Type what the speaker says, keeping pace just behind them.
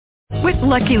With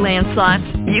Lucky Land Slots,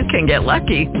 you can get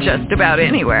lucky just about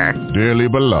anywhere. Dearly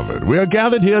beloved, we are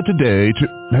gathered here today to...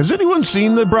 Has anyone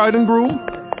seen the bride and groom?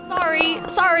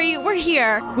 Sorry, we're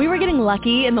here. We were getting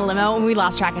lucky in the limo and we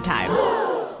lost track of time.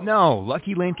 No,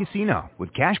 Lucky Land Casino,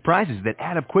 with cash prizes that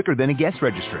add up quicker than a guest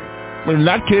registry. In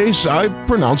that case, I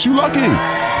pronounce you lucky.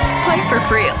 Play for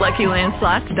free at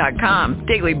LuckyLandSlots.com.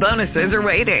 Daily bonuses are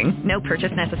waiting. No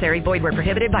purchase necessary. Void where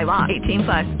prohibited by law.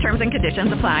 18+. Terms and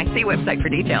conditions apply. See website for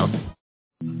details.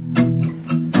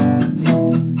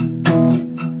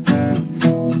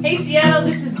 Hey Seattle,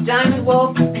 this is Diamond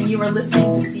Wolf, and you are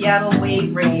listening to Seattle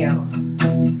Wave Radio.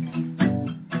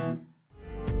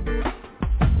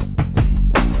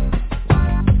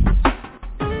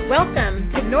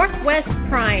 Welcome to Northwest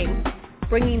Prime,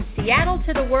 bringing Seattle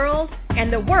to the world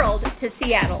and the world to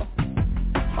Seattle.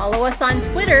 Follow us on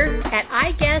Twitter at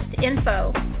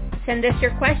iGuestInfo. Send us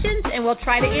your questions and we'll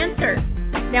try to answer.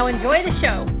 Now enjoy the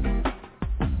show.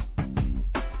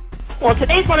 Well,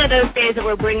 today's one of those days that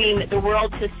we're bringing the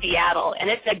world to Seattle, and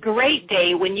it's a great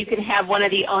day when you can have one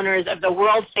of the owners of the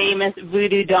world-famous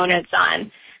Voodoo Doughnuts on.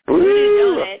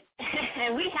 Voodoo Donut,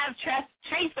 and we have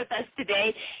Trace with us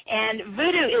today, and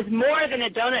Voodoo is more than a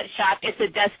donut shop, it's a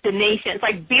destination. It's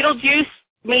like Beetlejuice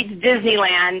meets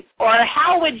Disneyland, or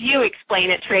how would you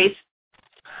explain it, Trace?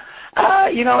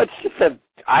 It's just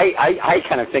I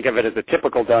kind of think of it as a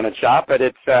typical donut shop, but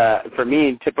it's, for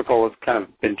me, typical has kind of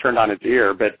been turned on its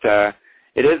ear, but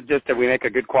it is just that we make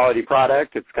a good quality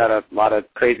product. It's got a lot of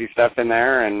crazy stuff in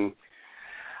there, and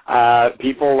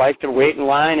people like to wait in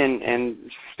line and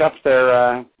stuff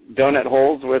their donut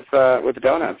holes with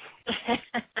donuts.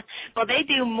 Well, they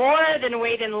do more than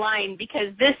wait in line,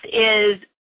 because this is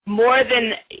more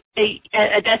than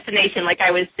a destination, like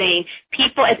I was saying.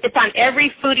 It's on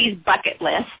every foodie's bucket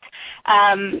list.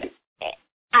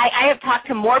 I have talked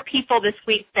to more people this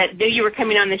week that knew you were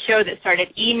coming on the show that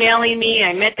started emailing me.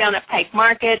 I met down at Pike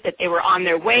Market that they were on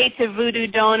their way to Voodoo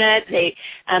Donut.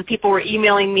 People were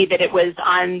emailing me that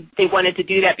they wanted to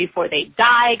do that before they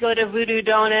die, go to Voodoo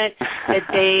Donut, that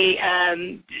they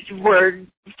were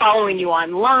following you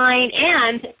online.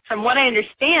 And from what I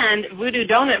understand, Voodoo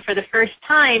Donut for the first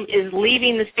time is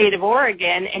leaving the state of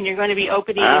Oregon, and you're going to be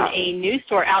opening a new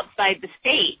store outside the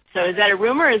state. So is that a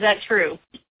rumor, or is that true?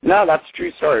 No, that's a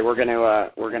true story. We're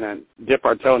gonna dip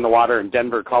our toe in the water in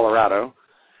Denver, Colorado,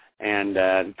 and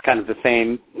it's kind of the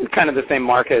same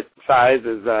market size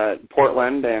as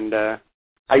Portland. And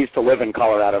I used to live in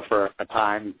Colorado for a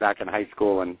time back in high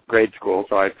school and grade school,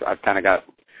 so I've kind of got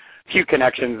a few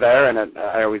connections there, and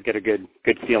I always get a good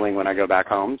feeling when I go back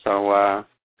home. So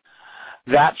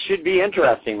that should be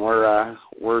interesting.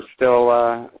 We're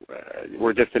still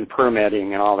we're just in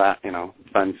permitting and all that,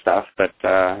 fun stuff. But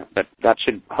that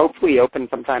should hopefully open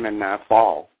sometime in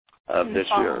fall of this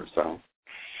year. So,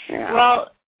 yeah.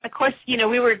 Well, of course,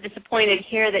 we were disappointed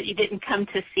here that you didn't come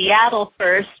to Seattle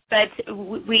first, but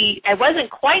I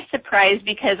wasn't quite surprised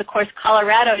because, of course,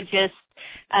 Colorado just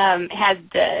had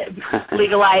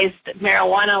legalized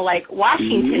marijuana like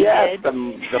Washington did.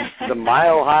 the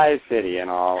mile-high city and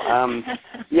all.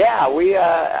 We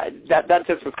that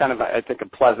just was kind of, I think, a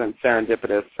pleasant,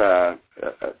 serendipitous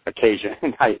occasion.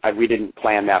 We didn't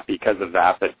plan that because of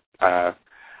that, but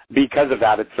because of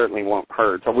that, it certainly won't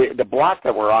hurt. So the block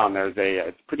that we're on,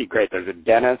 it's pretty great. There's a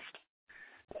dentist,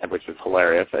 which is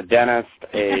hilarious,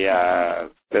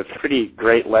 this pretty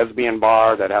great lesbian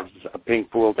bar that has a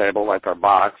pink pool table like our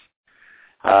box,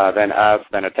 then us,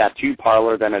 then a tattoo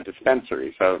parlor, then a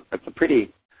dispensary. So it's a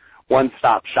pretty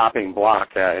one-stop shopping block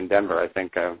in Denver. I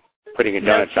think putting a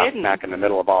donut shop smack in the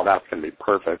middle of all that's going to be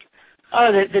perfect.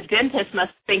 Oh, the dentist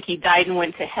must think he died and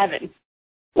went to heaven.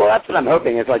 Well, that's what I'm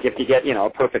hoping. Is like if you get a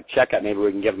perfect checkup, maybe we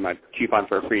can give him a coupon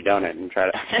for a free donut and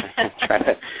try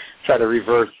to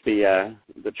reverse the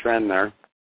trend there.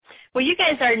 Well, you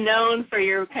guys are known for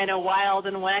your kind of wild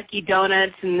and wacky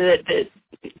donuts and the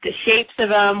shapes of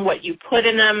them, what you put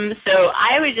in them. So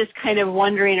I was just kind of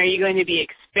wondering, are you going to be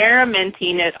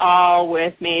experimenting at all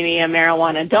with maybe a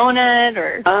marijuana donut?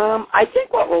 Or I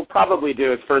think what we'll probably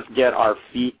do is first get our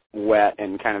feet wet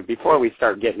and kind of before we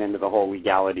start getting into the whole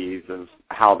legalities of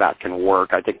how that can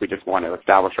work. I think we just want to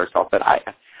establish ourselves. But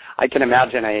I can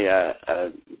imagine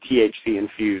a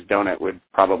THC-infused donut would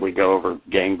probably go over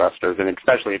gangbusters, and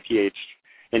especially a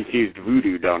THC-infused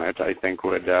Voodoo donut, I think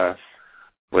would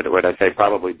I say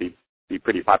probably be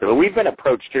pretty popular. We've been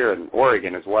approached here in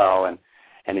Oregon as well, and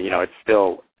it's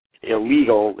still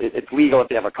illegal. It's legal if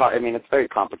you have a car. I mean, it's very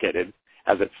complicated,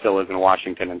 as it still is in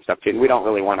Washington and stuff too. And we don't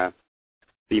really want to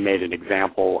be made an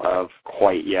example of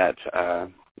quite yet,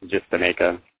 just to make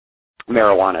a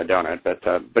marijuana donut.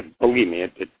 But believe me,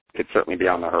 it could certainly be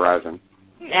on the horizon.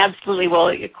 Absolutely. Well,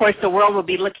 of course, the world will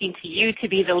be looking to you to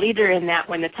be the leader in that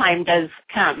when the time does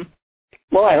come.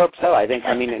 Well, I hope so.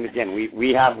 And again,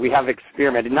 we have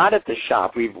experimented, not at the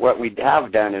shop. What we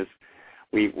have done is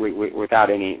we without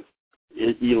any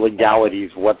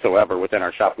illegalities whatsoever within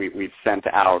our shop, we've sent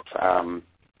out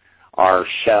our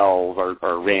shells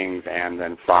or rings and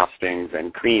then frostings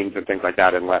and creams and things like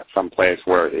that, and let some place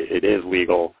where it is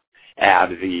legal add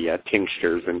the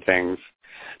tinctures and things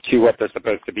to what they're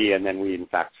supposed to be, and then we in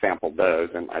fact sampled those,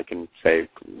 and I can say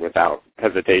without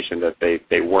hesitation that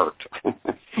they worked.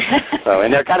 So,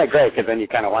 and they're kind of great because then you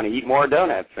kind of want to eat more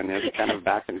donuts, and it's kind of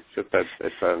back, and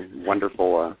it's a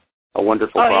wonderful problem.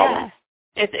 Yeah.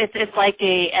 It's like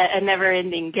a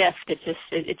never-ending gift.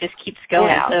 It just keeps going.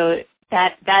 Yeah. So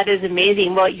that is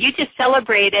amazing. Well, you just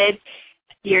celebrated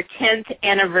your 10th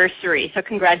anniversary, so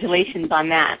congratulations on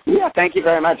that. Yeah, thank you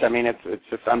very much. I mean, it's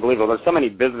just unbelievable. There's so many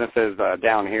businesses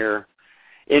down here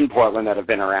in Portland that have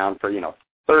been around for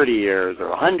 30 years or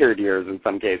 100 years in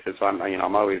some cases. So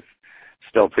I'm always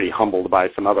still pretty humbled by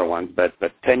some other ones, but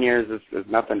 10 years is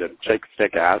nothing to shake a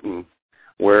stick at, and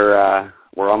we're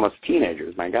almost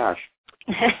teenagers. My gosh,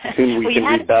 soon we can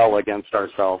rebel against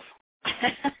ourselves.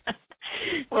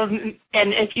 Well, and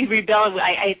if you rebel,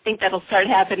 I think that'll start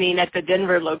happening at the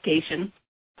Denver location.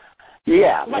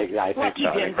 Yeah, I think lucky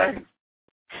so. Denver.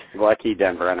 Lucky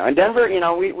Denver. I know. And Denver,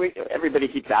 we everybody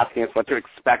keeps asking us what to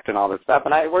expect and all this stuff,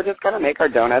 and we're just going to make our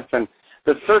donuts, and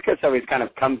the circus always kind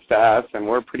of comes to us, and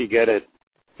we're pretty good at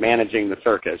managing the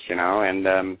circus, and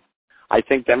I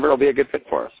think Denver will be a good fit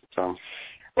for us. So.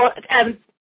 Well,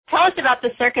 tell us about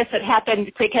the circus that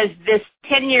happened, because this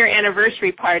 10-year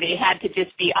anniversary party had to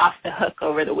just be off the hook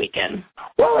over the weekend.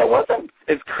 Well, it wasn't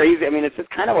as crazy. I mean, it's just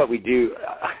kind of what we do.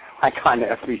 I kind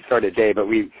of, we sort of day, but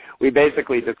we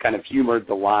basically just kind of humored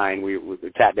the line. We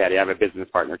Cat Daddy, I have a business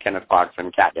partner, Kenneth Fox,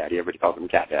 and Cat Daddy. Everybody calls him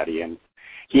Cat Daddy. And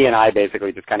he and I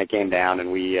basically just kind of came down, and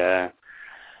we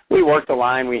worked the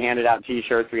line. We handed out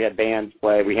T-shirts. We had bands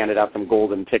play. We handed out some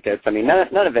golden tickets. I mean,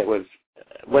 none of it was.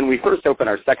 When we first opened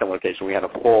our second location, we had a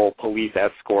full police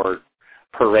escort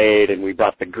parade, and we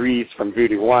brought the grease from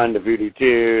Voodoo 1 to Voodoo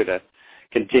 2 to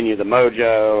continue the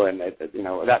mojo, and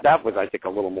that was, I think, a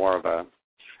little more of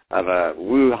a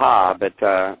woo-ha, but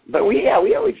we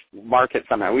always mark it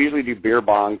somehow. We usually do beer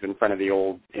bongs in front of the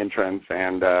old entrance,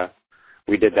 and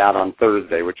we did that on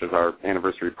Thursday, which was our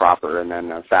anniversary proper, and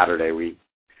then Saturday we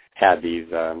had these,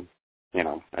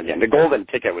 again, the golden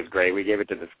ticket was great. We gave it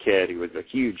to this kid who was a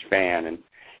huge fan, and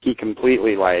he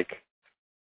completely he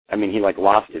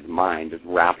lost his mind just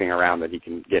wrapping around that he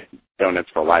can get donuts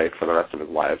for life for the rest of his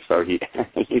life. So he's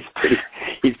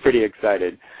pretty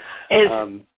excited.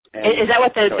 Is that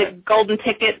what the golden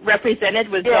ticket represented,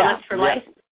 was donuts for life?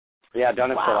 Yeah,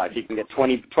 donuts for life. You can get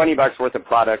 $20 worth of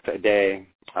product a day,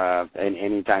 and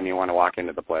any time you want to walk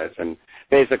into the place. And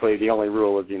basically, the only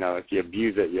rule is, if you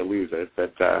abuse it, you lose it.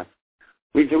 But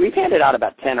we've handed out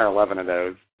about 10 or 11 of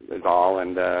those is all,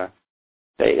 and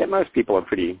most people are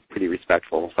pretty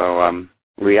respectful. So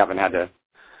we haven't had to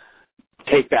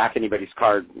take back anybody's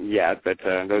card yet, but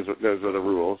those are the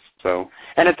rules. So,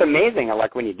 and it's amazing,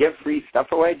 like when you give free stuff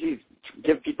away, geez,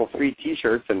 give people free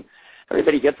T-shirts, and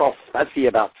everybody gets all fussy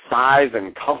about size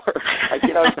and color.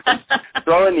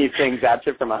 Throwing these things at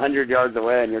you from 100 yards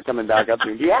away, and you're coming back up to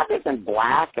me, do you have this in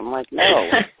black? I'm like, no.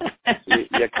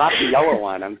 You caught the yellow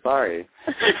one. I'm sorry.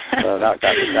 So that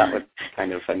was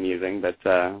kind of amusing, but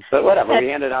whatever. We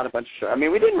handed out a bunch of. I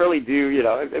mean, we didn't really do.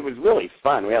 It was really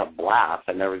fun. We had a blast,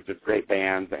 and there was just great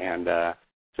bands and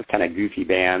just kind of goofy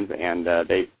bands, and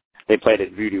they played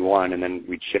at Voodoo 1, and then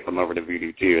we'd ship them over to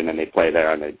Voodoo 2, and then they'd play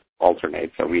there, and they'd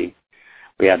alternate. So we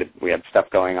had stuff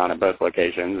going on at both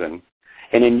locations, and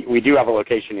then we do have a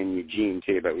location in Eugene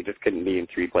too, but we just couldn't be in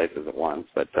 3 places at once.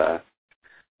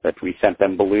 But we sent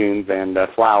them balloons and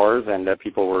flowers, and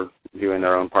people were doing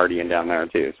their own partying down there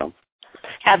too. So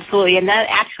absolutely, and that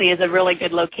actually is a really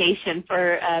good location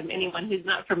for anyone who's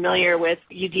not familiar with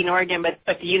Eugene, Oregon. But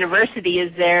the university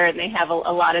is there, and they have a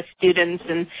lot of students,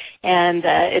 and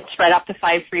it's right off the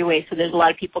 5 freeway, so there's a lot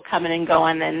of people coming and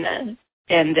going, and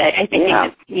I think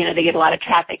they get a lot of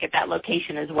traffic at that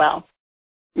location as well.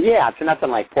 Yeah, it's nothing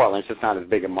like Portland. It's just not as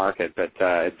big a market, but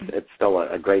it's still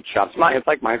a great shop.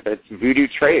 It's Voodoo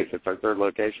Trace. It's our 3rd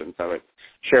location, so it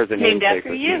shares a name. Named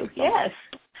after you, Yes.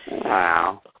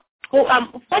 Wow.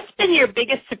 Well, what's been your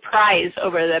biggest surprise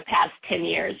over the past 10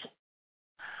 years?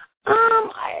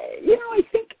 I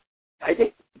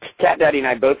think Cat Daddy and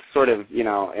I both sort of, in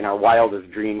our wildest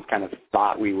dreams kind of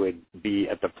thought we would be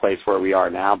at the place where we are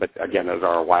now, but again, those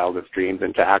are our wildest dreams,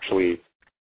 and to actually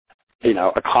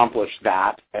accomplish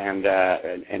that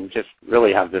and just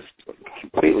really have this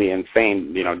completely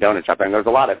insane, donut shop. And there's a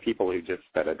lot of people who just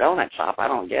said, a donut shop, I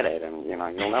don't get it, and,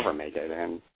 you'll never make it.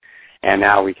 And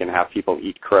now we can have people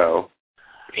eat crow.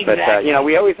 Exactly. But,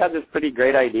 we always had this pretty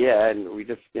great idea, and we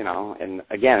just, and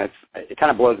again, it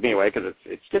kind of blows me away because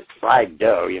it's just fried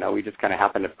dough. We just kind of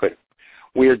happen to put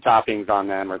weird toppings on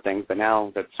them or things, but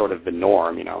now that's sort of the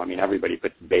norm. Everybody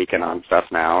puts bacon on stuff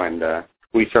now, and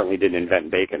we certainly didn't invent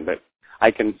bacon, but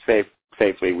I can say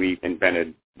safely we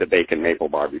invented the bacon maple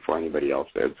bar before anybody else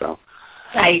did. So,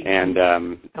 right. And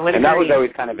that was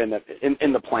always kind of in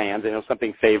the plans.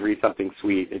 Something savory, something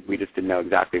sweet. We just didn't know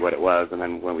exactly what it was, and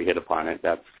then when we hit upon it,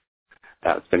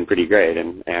 that's been pretty great.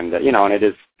 And and it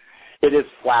is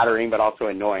flattering, but also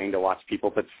annoying to watch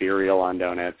people put cereal on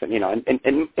donuts,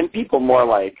 and people more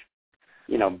like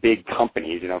big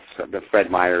companies, the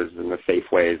Fred Meyers and the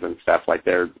Safeways and stuff, like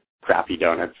their crappy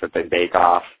donuts that they bake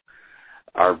off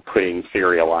are putting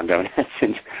cereal on donuts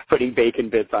and putting bacon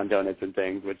bits on donuts and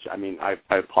things, which, I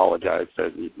apologize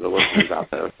to the listeners out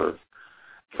there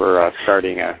for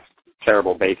starting a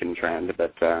terrible bacon trend,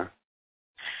 but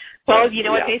well, you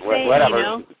know what they say,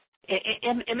 whatever.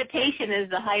 Imitation is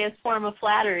the highest form of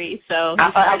flattery, so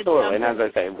absolutely. And as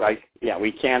I say,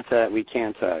 we can't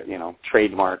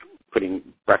trademark putting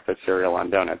breakfast cereal on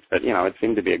donuts, but it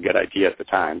seemed to be a good idea at the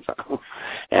time. So,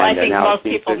 and I think now most it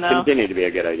seems people to know. continue to be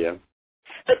a good idea.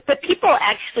 But people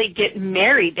actually get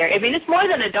married there. It's more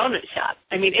than a donut shop.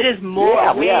 It is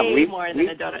more, way more than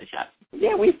a donut shop.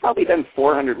 Yeah, we've probably done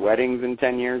 400 weddings in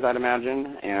 10 years, I'd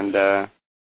imagine, and in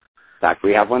fact,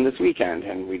 we have one this weekend,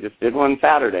 and we just did one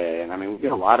Saturday, and we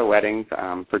get a lot of weddings.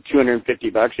 For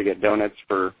 $250, you get donuts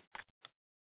for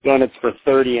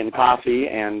 30 and coffee,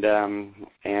 and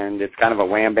it's kind of a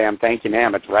wham bam, thank you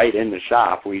ma'am. It's right in the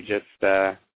shop. We just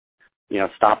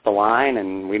stop the line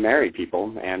and we marry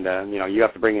people, and you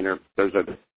have to bring in there's a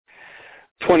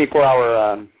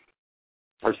 24-hour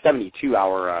or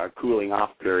 72-hour cooling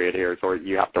off period here, so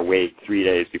you have to wait 3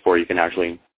 days before you can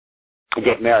actually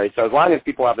get married. So as long as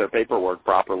people have their paperwork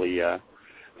properly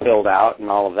filled out and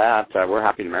all of that, we're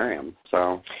happy to marry them.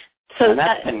 So and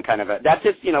that's been kind of that's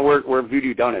just, we're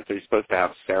Voodoo Donuts. They're supposed to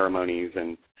have ceremonies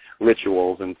and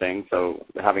rituals and things, so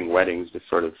having weddings just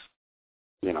sort of,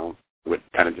 would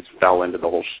kind of just fell into the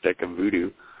whole shtick of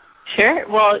Voodoo. Sure.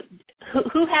 Well,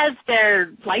 who has their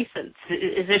license?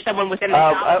 Is there someone within the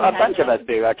shop? A bunch of us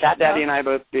do. Cat Daddy and I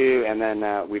both do, and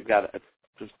then we've got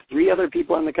just 3 other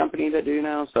people in the company that do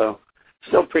now, so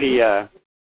still pretty it's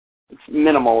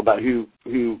minimal about who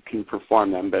can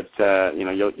perform them, but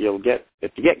you'll get,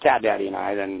 if you get Cat Daddy and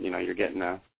I, then you're getting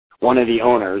one of the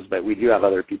owners, but we do have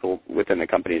other people within the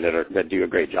company that do a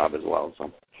great job as well.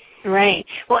 So. Right.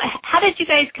 Well, how did you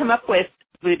guys come up with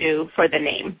Voodoo for the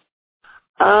name?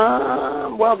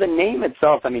 Well, the name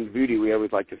itself, Voodoo, we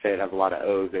always like to say it has a lot of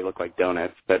O's. They look like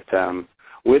donuts. But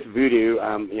with Voodoo,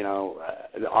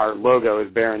 our logo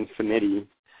is Baron Samedi,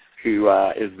 who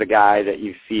is the guy that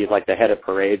you see like the head of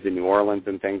parades in New Orleans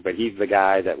and things. But he's the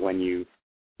guy that when you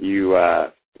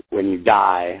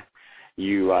die,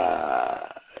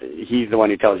 he's the one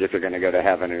who tells you if you're going to go to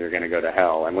heaven or you're going to go to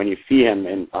hell. And when you see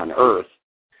him on Earth,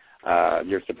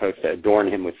 you're supposed to adorn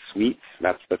him with sweets.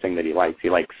 That's the thing that he likes. He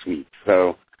likes sweets.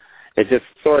 So it just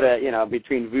sort of,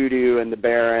 between Voodoo and the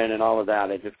Baron and all of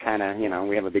that, it just kind of,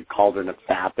 we have a big cauldron of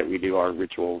fat that we do our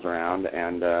rituals around,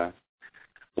 and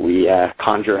we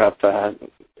conjure up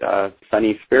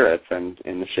sunny spirits and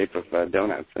in the shape of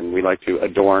donuts. And we like to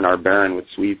adorn our Baron with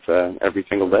sweets every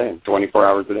single day, 24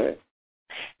 hours a day.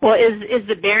 Well, is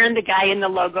the Baron the guy in the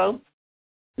logo?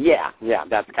 Yeah,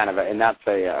 that's kind of and that's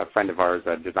a friend of ours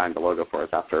designed the logo for us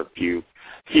after a few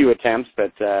attempts,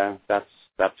 but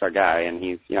that's our guy, and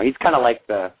he's kind of like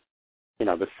the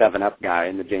 7-Up guy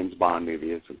in the James Bond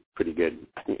movie. It's a pretty good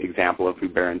example of who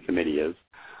Baron Samedi is.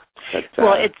 But,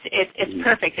 well, it's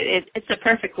perfect. It's a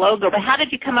perfect logo. But how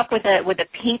did you come up with a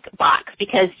pink box?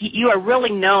 Because you are really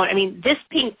known. This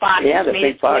pink box has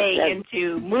made its way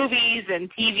into movies and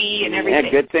TV and everything.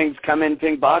 Yeah, good things come in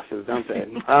pink boxes, don't they?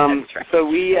 That's right. So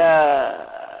we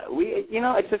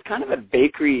it's just kind of a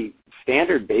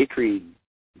standard bakery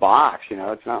box.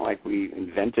 It's not like we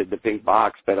invented the pink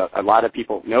box, but a lot of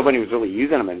people, nobody was really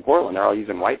using them in Portland. They're all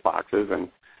using white boxes, and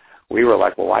we were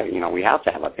like, well, why? We have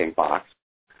to have a pink box.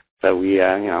 So we,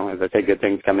 as I say, good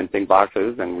things come in pink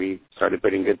boxes, and we started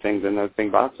putting good things in those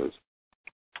pink boxes.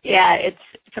 Yeah, it's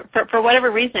for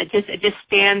whatever reason it just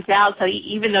stands out. So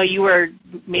even though you were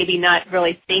maybe not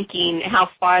really thinking how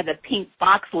far the pink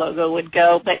box logo would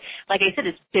go, but like I said,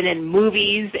 it's been in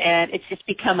movies and it's just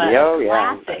become a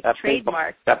classic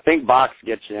trademark. That pink box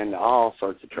gets you into all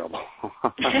sorts of trouble.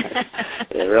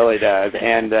 It really does.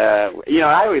 And I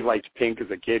always liked pink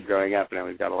as a kid growing up, and I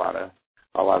always got a lot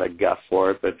of guff for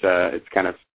it. But it's kind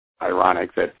of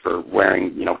ironic that for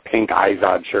wearing pink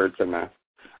Izod shirts in the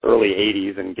early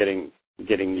 80s and getting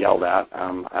yelled at,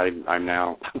 I'm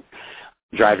now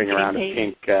driving around a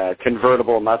pink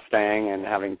convertible Mustang and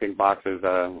having pink boxes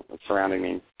surrounding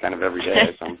me kind of every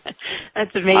day. So that's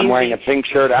amazing. I'm wearing a pink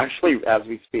shirt actually as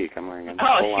we speak. I'm wearing a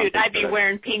shoot, I'd be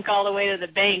wearing pink all the way to the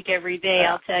bank every day.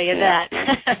 I'll tell you that.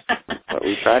 That's what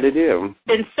we try to do.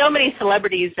 Been so many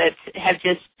celebrities that have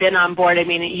just been on board. I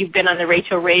mean, you've been on the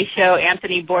Rachel Ray show.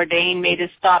 Anthony Bourdain made a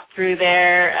stop through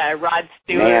there. Rod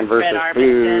Stewart, Man versus Fred Armisen,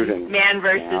 Food, and Man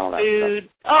versus Food.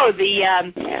 Oh, the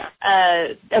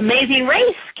Amazing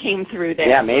Race came through there.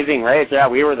 Yeah, Amazing Race. Yeah,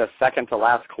 we were the second to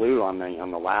last clue on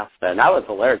the last. And that was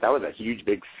hilarious. That was a huge,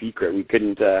 big secret. We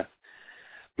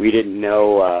didn't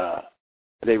know.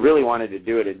 They really wanted to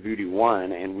do it at Voodoo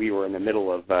 1, and we were in the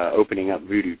middle of opening up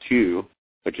Voodoo 2,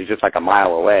 which is just like a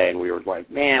mile away. And we were like,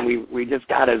 man, we just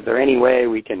got it. Is there any way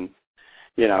we can,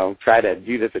 try to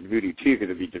do this at Voodoo 2 because it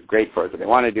would be just great for us. But they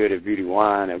wanted to do it at Voodoo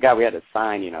 1. And God, we had to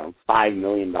sign, $5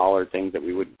 million things that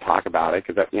we wouldn't talk about it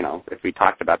because, if we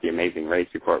talked about the Amazing Race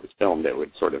before it was filmed, it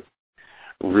would sort of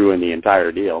ruin the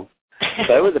entire deal.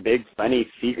 So it was a big, funny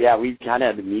secret. Yeah, we kind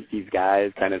of had to meet these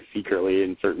guys kind of secretly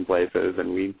in certain places,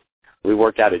 and we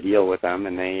worked out a deal with them,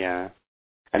 and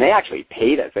they actually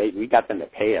paid us. We got them to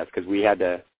pay us because we had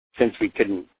to, since we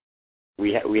couldn't,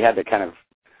 we had to kind of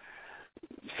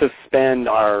suspend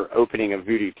our opening of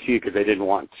Voodoo 2 because they didn't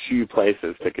want two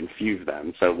places to confuse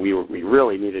them. So we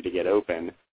really needed to get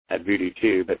open at Voodoo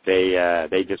 2, but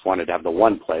they just wanted to have the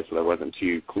one place so there wasn't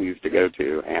two clues to go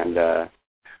to, and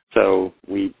so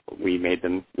we made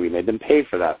them pay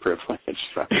for that privilege.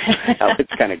 So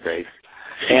it's kind of great.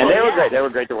 And they were great. They were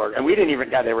great to work. And we didn't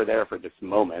even they were there for just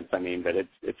moments. I mean, but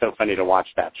it's so funny to watch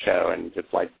that show and just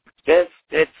like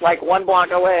it's like one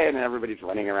block away, and everybody's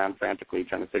running around frantically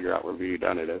trying to figure out where Voodoo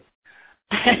Donut is.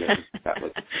 That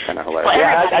was kind of hilarious.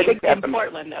 Well, I think in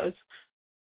Portland knows.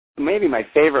 Maybe my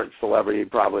favorite celebrity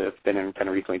probably that's been in kind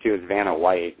of recently too is Vanna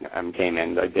White. Came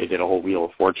in. They did a whole Wheel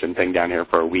of Fortune thing down here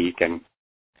for a week, and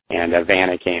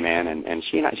Vanna came in, and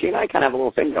she and I kind of have a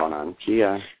little thing going on. She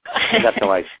got to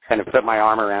like kind of put my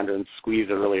arm around her and squeeze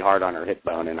her really hard on her hip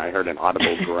bone, and I heard an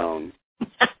audible groan.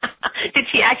 Did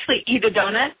she actually eat a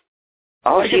donut?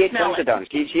 Oh, she ate tons of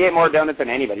donuts. She ate more donuts than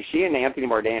anybody. She and Anthony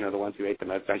Bourdain are the ones who ate the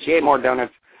most. She ate more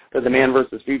donuts than the Man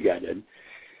versus Food guy did.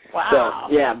 Wow.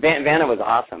 So, yeah, Vanna was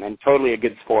awesome and totally a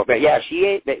good sport. But, yeah, she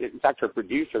ate. In fact, her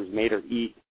producers made her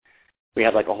eat. We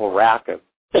had like a whole rack of,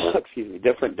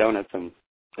 different donuts, and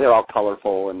they're all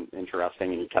colorful and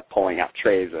interesting, and he kept pulling out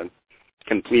trays of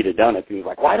completed donuts. And he was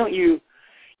like, why don't you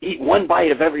eat one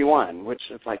bite of every one,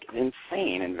 which is like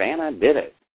insane. And Vanna did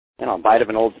it. A bite of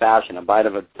an old-fashioned, a bite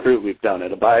of a Fruit Loop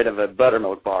donut, a bite of a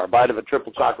buttermilk bar, a bite of a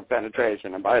triple chocolate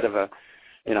penetration, a bite of a,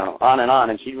 on and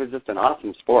on. And she was just an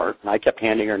awesome sport. And I kept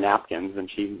handing her napkins, and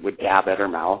she would dab at her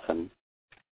mouth. And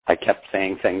I kept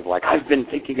saying things like, I've been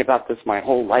thinking about this my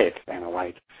whole life, Vanna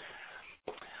White.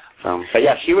 But,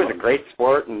 yeah, she was a great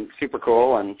sport and super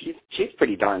cool, and she's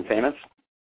pretty darn famous.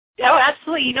 Oh,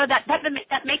 absolutely.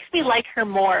 That makes me like her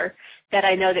more, that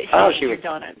I know that she ate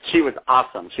donuts. She was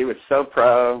awesome. She was so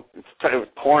pro. It was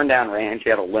pouring down rain. She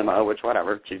had a limo, which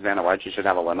whatever. She's Vanna White. She should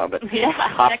have a limo. But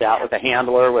hopped out with a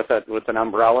handler with an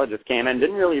umbrella. Just came in.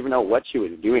 Didn't really even know what she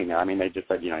was doing there. I mean, they just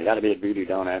said, you got to be a Voodoo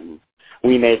Donut. And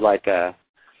we made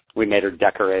her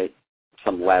decorate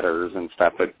some letters and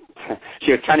stuff. But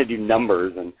she was trying to do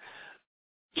numbers, and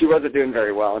she wasn't doing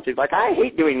very well. And she's like, I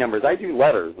hate doing numbers. I do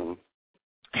letters. And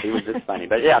it was just funny.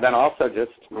 But, yeah, then also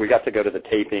we got to go to the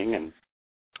taping, and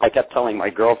I kept telling my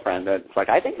girlfriend that it's like,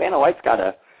 I think Vanna White's got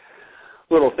a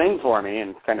little thing for me,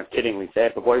 and kind of kiddingly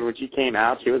said, but boy, when she came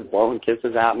out, she was blowing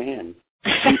kisses at me and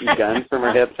shooting guns from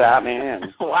her hips at me.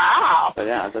 And wow. But,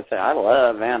 yeah, as I say, I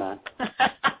love Vanna.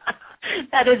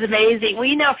 That is amazing. Well,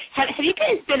 have you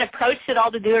guys been approached at all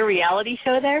to do a reality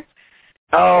show there?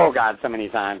 Oh, God, so many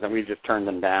times, and we've just turned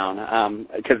them down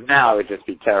because now it would just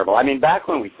be terrible. I mean, back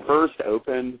when we first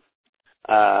opened,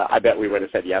 I bet we would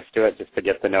have said yes to it just to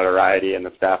get the notoriety and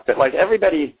the stuff. But, like,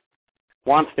 everybody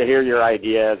wants to hear your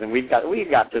ideas, and we've got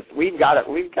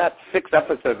 6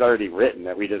 episodes already written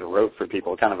that we just wrote for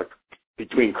people, kind of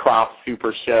between Croft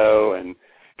Super Show and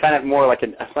kind of more like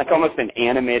almost an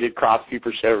animated Croft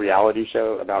Super Show reality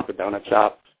show about the donut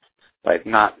shop. like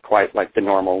not quite like the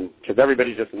normal, because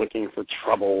everybody's just looking for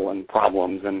trouble and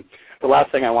problems. And the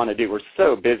last thing I want to do, we're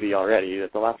so busy already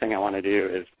that the last thing I want to do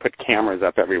is put cameras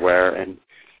up everywhere and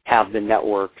have the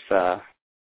networks,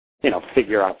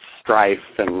 figure out strife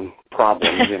and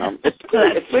problems.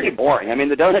 It's pretty boring. I mean,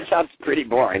 the donut shop's pretty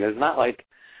boring. There's not like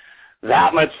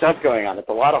that much stuff going on. It's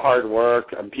a lot of hard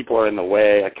work. People are in the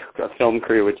way. A film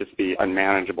crew would just be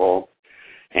unmanageable.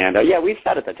 And, we've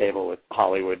sat at the table with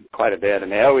Hollywood quite a bit,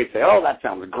 and they always say, oh, that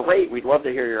sounds great. We'd love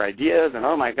to hear your ideas, and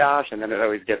oh, my gosh. And then it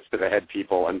always gets to the head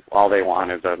people, and all they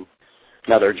want is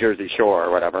another Jersey Shore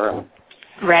or whatever.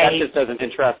 Right. That just doesn't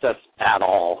interest us at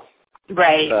all.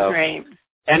 Right, so, right.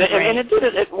 And it did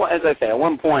it, as I say, at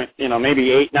one point,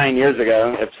 maybe 8-9 years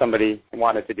ago, if somebody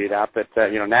wanted to do that. But,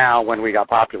 now when we got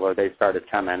popular, they started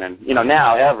coming. And,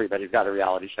 now everybody's got a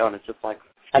reality show, and it's just like,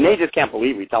 and they just can't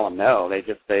believe we tell them no. They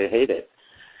hate it.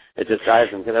 It just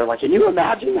drives them because they're like, can you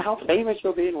imagine how famous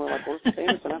you'll be? And we're like, we're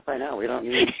famous enough right now. We don't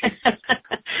need, and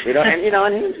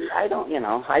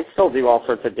I still do all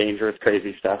sorts of dangerous,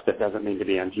 crazy stuff that doesn't need to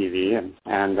be on TV.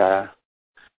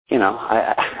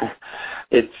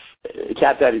 It's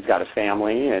Cat Daddy's got a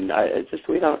family, and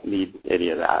we don't need any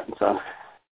of that. So.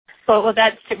 On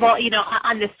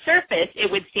the surface, it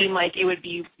would seem like it would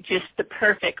be just the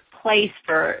perfect place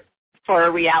for a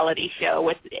reality show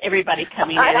with everybody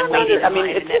coming in and waiting in line. I mean,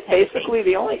 it's basically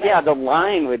the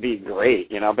line would be great,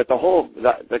 but the whole,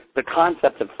 the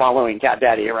concept of following Cat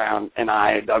Daddy around and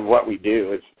on what we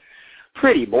do is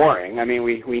pretty boring. I mean,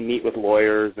 we meet with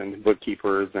lawyers and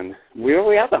bookkeepers, and we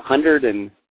have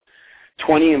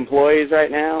 120 employees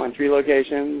right now in 3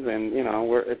 locations, and,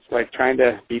 it's like trying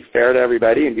to be fair to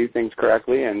everybody and do things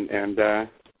correctly and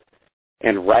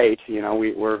right.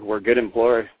 We're good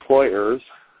employers.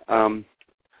 I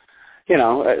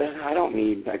don't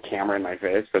need a camera in my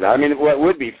face for that. I mean, what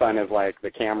would be fun is like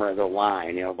the camera, the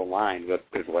line, the line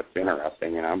is what's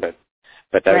interesting,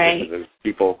 but that right. Is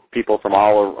people from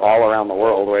all around the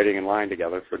world waiting in line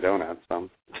together for donuts. Well,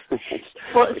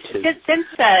 since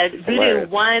Voodoo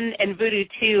 1 and Voodoo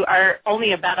 2 are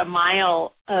only about a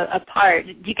mile apart,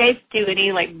 do you guys do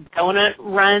any like donut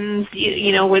runs,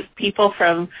 with people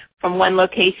from one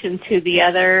location to the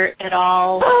other at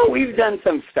all? Oh, we've done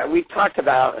some stuff. We've talked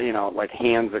about, like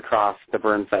hands across the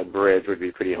Burnside Bridge would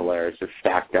be pretty hilarious, just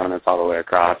stack donuts all the way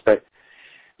across. But,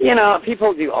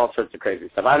 people do all sorts of crazy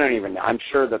stuff. I'm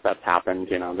sure that's happened.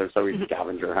 There's always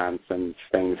scavenger hunts and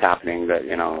things happening that,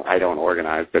 I don't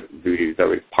organize, but Voodoo's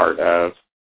always part of.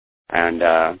 And,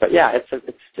 but yeah, it's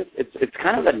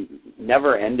kind of a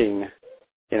never-ending,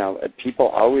 people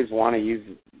always want to use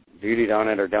Voodoo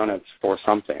Donut or donuts for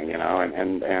something,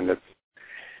 and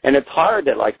it's hard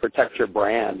to like protect your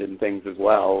brand and things as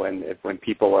well, and when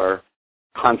people are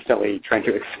constantly trying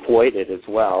to exploit it as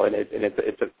well, and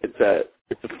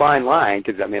it's a fine line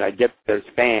because I get there's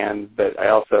fans, but I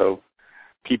also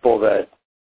people that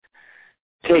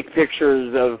take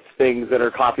pictures of things that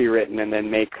are copywritten and then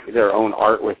make their own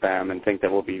art with them and think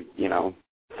that we'll be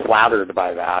flattered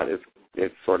by that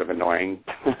is sort of annoying.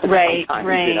 Right,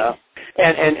 right.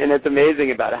 And it's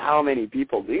amazing about how many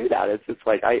people do that. It's just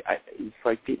like it's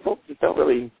like people just don't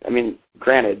really. I mean,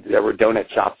 granted, there were donut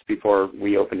shops before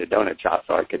we opened a donut shop,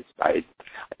 so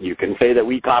you can say that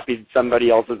we copied somebody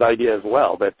else's idea as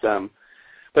well. But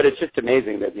it's just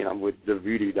amazing that with the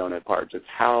Voodoo donut part, just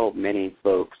how many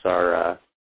folks are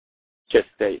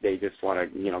they just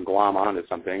want to glom onto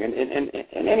something, and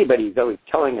anybody's always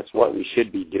telling us what we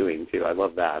should be doing too. I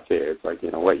love that too. It's like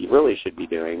what you really should be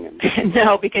doing. And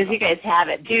no, because you guys have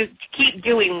it. Keep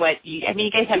doing what you. I mean,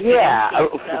 you guys have. Yeah.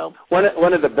 So.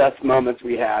 One of the best moments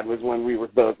we had was when we were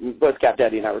both Cat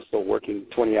Daddy and I were still working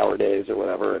 20-hour days or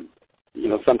whatever, and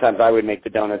sometimes I would make the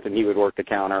donuts and he would work the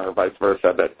counter or vice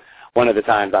versa. But one of the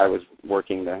times I was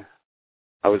working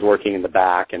in the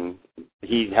back, and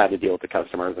he had to deal with the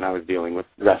customers, and I was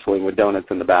wrestling with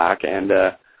donuts in the back. And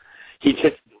he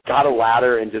just got a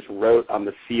ladder and just wrote on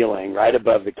the ceiling right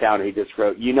above the counter. He just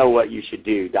wrote, "You know what you should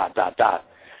do, ...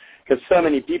 Because so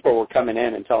many people were coming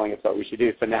in and telling us what we should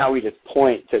do. So now we just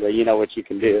point to the, what you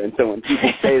can do. And so when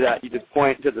people say that, you just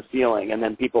point to the ceiling, and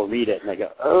then people read it, and they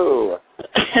go, oh.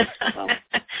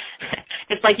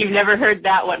 It's like you've never heard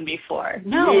that one before.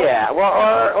 No. Yeah, well,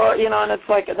 or and it's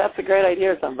like, that's a great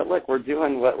idea or something. But look, we're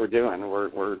doing what we're doing.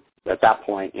 We're at that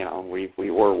point, we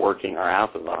were working our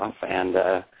asses off,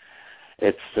 and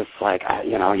it's just like,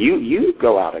 you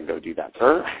go out and go do that,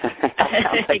 sir. That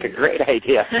sounds like a great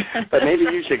idea, but maybe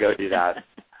you should go do that.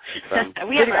 So,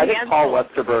 I think Paul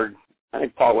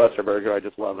Westerberg, who I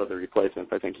just love of the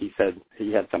replacements, I think he said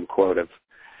he had some quote of,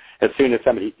 as soon as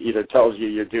somebody either tells you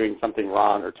you're doing something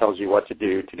wrong or tells you what to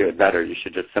do it better, you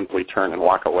should just simply turn and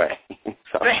walk away.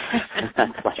 So,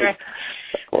 Sure.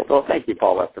 Well, thank you,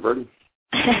 Paul Westerberg.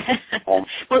 Well,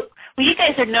 you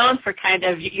guys are known for kind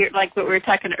of like what we were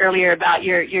talking earlier about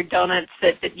your donuts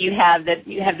that you have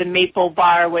the maple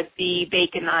bar with the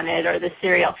bacon on it or the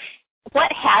cereal.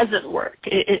 What hasn't worked?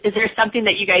 Is there something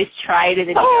that you guys tried and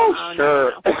then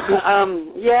sure.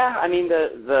 Yeah, I mean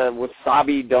the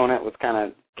wasabi donut was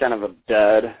kind of a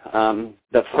dud.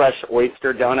 The fresh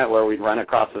oyster donut where we'd run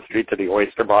across the street to the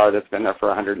oyster bar that's been there for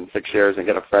 106 years and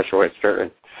get a fresh oyster,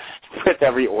 and with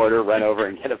every order run over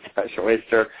and get a fresh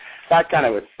oyster. That kind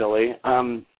of was silly.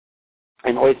 And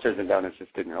oysters and donuts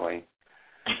just didn't really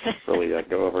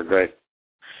go over great.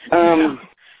 And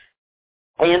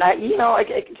I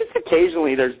just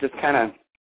occasionally there's just kind of,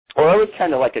 or I always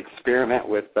kind of like experiment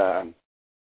with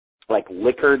like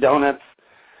liquor donuts.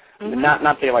 Mm-hmm.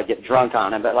 Not say like get drunk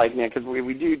on it, but like, because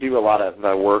we do a lot of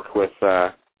work with,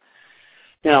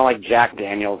 like Jack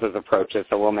Daniels has approached us,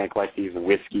 so we'll make like these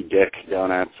whiskey dick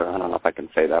donuts, or I don't know if I can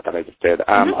say that, but I just did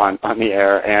on the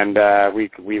air, and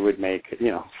we would make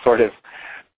sort of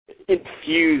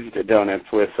infused donuts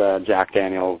with Jack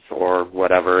Daniels or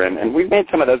whatever, and we've made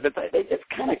some of those, but they just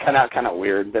kind of come out kind of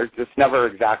weird. They're just never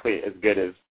exactly as good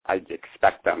as I'd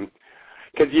expect them,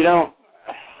 because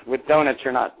with donuts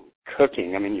you're not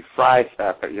cooking. I mean, you fry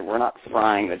stuff, but we're not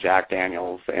frying the Jack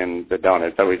Daniels in the donut.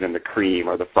 It's always in the cream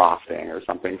or the frosting or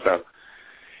something. So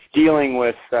dealing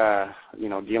with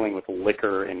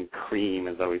liquor and cream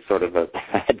is always sort of a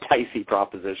dicey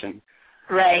proposition.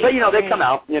 Right. But they come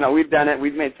out. We've done it.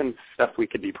 We've made some stuff we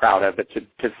could be proud of, but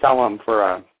to sell them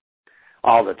for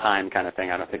all the time kind of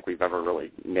thing, I don't think we've ever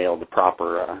really nailed the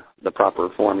proper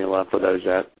formula for those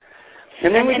yet.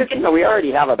 And then we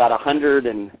already have about 100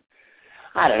 and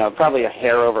I don't know, probably a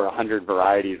hair over 100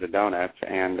 varieties of donuts,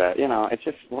 and it's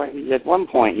just at one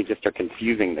point you just are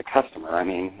confusing the customer. I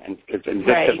mean, and just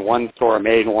because one store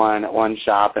made one at one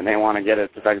shop and they want to get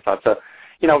it to second thought. So,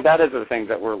 that is the things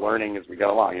that we're learning as we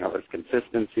go along. There's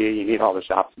consistency. You need all the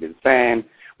shops to be the same.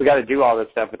 We got to do all this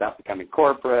stuff without becoming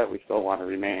corporate. We still want to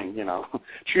remain,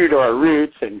 true to our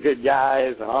roots and good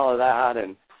guys and all of that,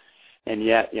 and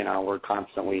yet, we're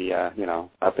constantly,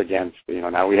 up against,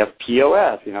 now we have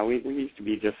POS. We used to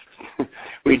be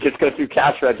we just go through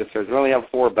cash registers. We only have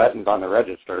 4 buttons on the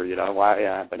register,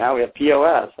 but now we have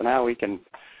POS, so now we can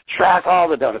track all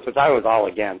the donuts, which I was all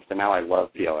against, and now I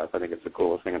love POS. I think it's the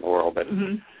coolest thing in the world.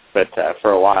 But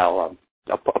for a while,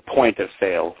 a point of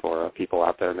sale for people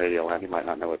out there in radio land, you might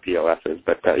not know what POS is,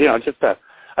 but, it's just a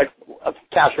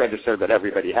cash register that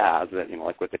everybody has, that,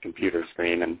 like with the computer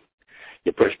screen, and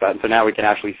you push buttons. So now we can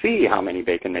actually see how many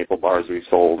bacon maple bars we've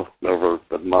sold over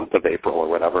the month of April or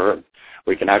whatever. And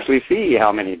we can actually see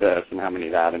how many this and how many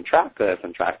that, and track this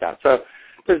and track that. So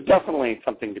there's definitely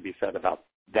something to be said about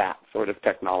that sort of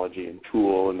technology and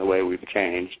tool and the way we've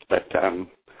changed. But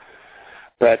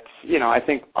I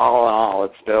think all in all,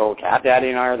 it's still Cat Daddy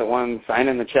and I are the ones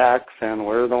signing the checks, and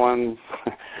we're the ones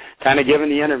kind of giving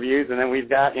the interviews, and then we've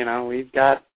got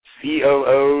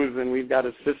COOs, and we've got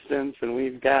assistants, and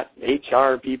we've got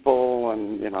HR people,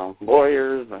 and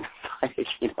lawyers, and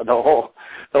the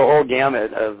whole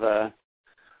gamut of a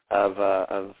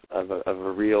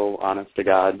real, honest to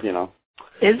God,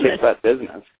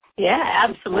 business. Yeah,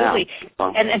 absolutely.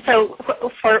 Yeah. And so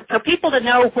for people to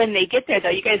know when they get there, though,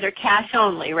 you guys are cash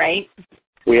only, right?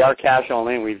 We are cash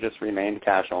only, and we've just remained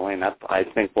cash only, and I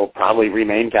think we'll probably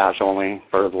remain cash only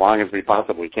for as long as we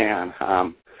possibly can.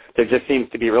 There just seems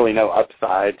to be really no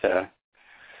upside to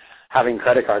having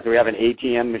credit cards. We have an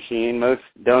ATM machine. Most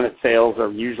donut sales are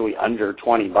usually under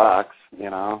 $20,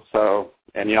 So,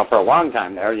 and for a long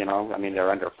time there,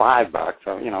 they're under $5.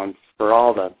 So, and for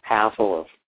all the hassle of,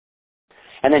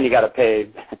 and then you got to pay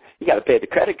the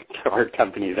credit card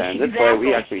companies. Then this way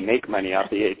we actually make money off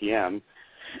the ATM.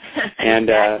 And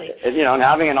and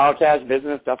having an all cash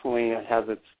business definitely has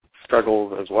its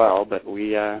struggles as well, but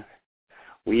we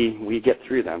get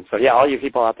through them. So all you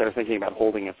people out there thinking about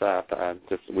holding us up,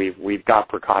 we've got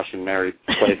precautionary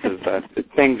places,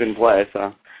 things in place.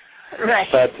 So. Right.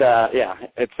 But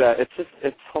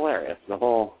it's hilarious, the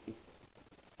whole.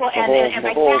 Well, and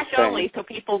by cash only, so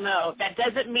people know, that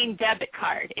doesn't mean debit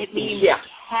card. It means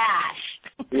cash.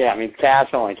 It means cash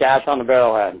only, cash on the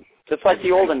barrelhead. Just like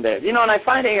the olden days. And I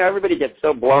find everybody gets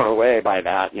so blown away by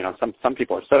that. Some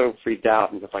people are so freaked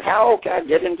out and just like, how can I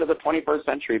get into the 21st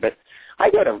century? But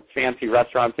I go to fancy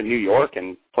restaurants in New York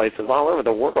and places all over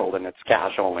the world, and it's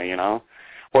cash only,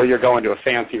 Or you're going to a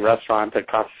fancy restaurant that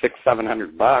costs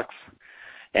 $600-700,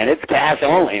 and it's cash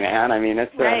only, man. I mean,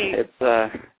 it's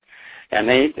and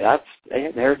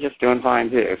they're just doing fine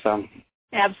too. So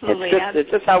absolutely,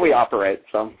 it's just how we operate.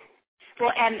 So.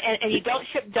 Well, and you don't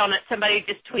ship donuts. Somebody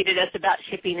just tweeted us about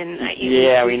shipping, and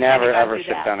we never ever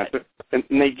ship donuts. And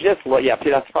they just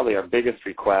that's probably our biggest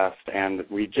request, and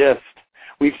we've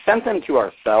sent them to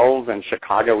ourselves in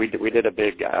Chicago. We did a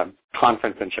big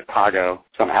conference in Chicago,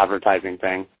 some advertising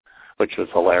thing, which was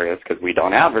hilarious because we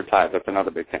don't advertise. That's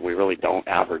another big thing. We really don't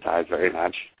advertise very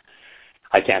much.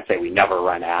 I can't say we never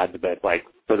run ads, but like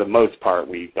for the most part,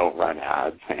 we don't run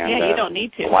ads. And, you don't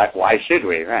need to. Why should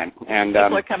we, right? And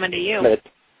people are coming to you. But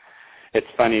it's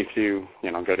funny to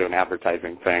go to an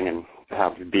advertising thing and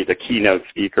be the keynote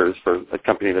speakers for a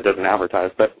company that doesn't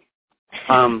advertise. But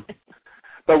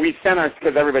but we sent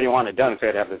because everybody wanted donuts. We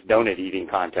had to have this donut eating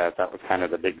contest. That was kind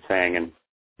of the big thing, and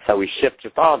so we shipped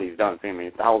just all these donuts. I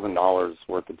mean, $1,000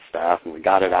 worth of stuff, and we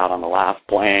got it out on the last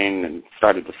plane, and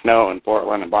started to snow in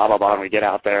Portland, and blah, blah, blah, and we get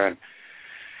out there, and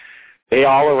they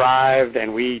all arrived,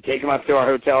 and we take them up to our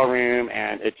hotel room,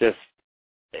 and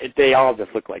they all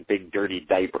just look like big, dirty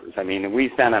diapers. I mean, and we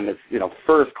sent them as,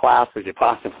 first class as you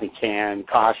possibly can,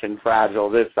 caution,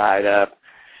 fragile, this side up,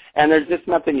 and there's just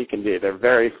nothing you can do. They're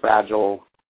very fragile,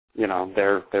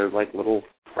 they're like little,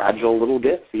 fragile little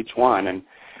gifts, each one, and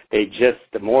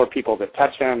the more people that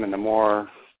touch them and the more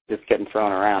just getting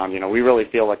thrown around, we really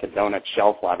feel like a donut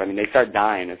shelf life. I mean, they start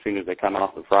dying as soon as they come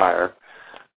off the fryer.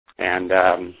 And,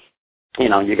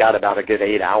 you got about a good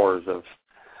 8 hours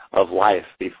of life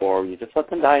before you just let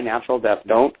them die natural death.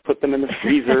 Don't put them in the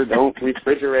freezer. Don't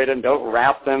refrigerate them. Don't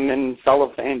wrap them in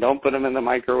cellophane. Don't put them in the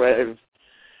microwave.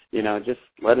 Just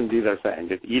let them do their thing.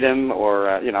 Just eat them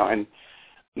and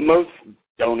most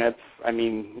donuts, I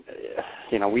mean,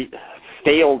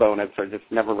 stale donuts are just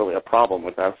never really a problem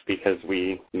with us because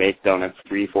we make donuts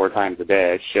 3-4 times a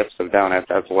day, shifts of donuts,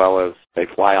 as well as they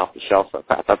fly off the shelf so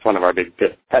fast. That's one of our big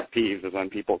pet peeves is when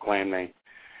people claim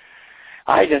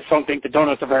I just don't think the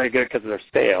donuts are very good because they're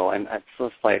stale. And it's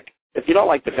just like, if you don't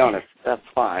like the donuts, that's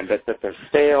fine. But if they're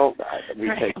stale,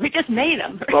 we just made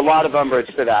them. A lot of umbrage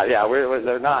to that. Yeah,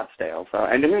 they're not stale. So,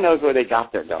 and who knows where they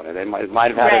got their donut? They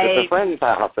might have had it at a friend's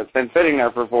house that's been sitting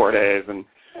there for 4 days, and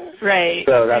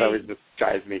so that always just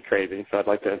drives me crazy. So I'd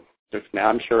like to now.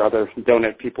 I'm sure other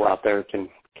donut people out there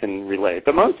can relate.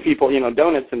 But most people,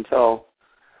 donuts until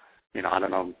I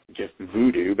don't know, just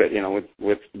Voodoo, but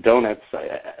with donuts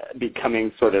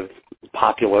becoming sort of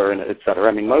popular and et cetera.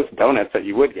 I mean, most donuts that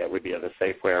you would get would be at a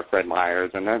Safeway or Fred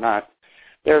Meyer's, and they're not.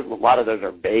 A lot of those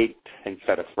are baked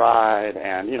instead of fried,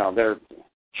 and they're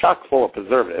chock full of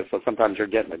preservatives. So sometimes you're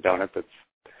getting a donut that's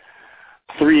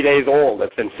 3 days old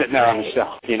that's been sitting there on the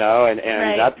shelf, and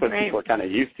that's what people are kind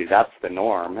of used to. That's the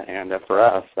norm, and for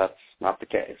us, that's not the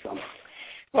case. So.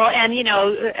 Well, and,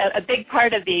 a big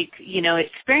part of the,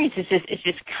 experience is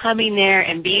just coming there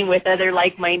and being with other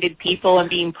like-minded people and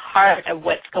being part of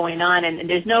what's going on. And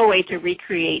there's no way to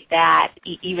recreate that,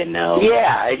 even though...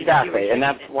 Yeah, exactly. And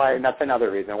that's another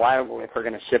reason why if we're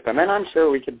going to ship them. And I'm sure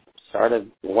we could start a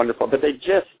wonderful... But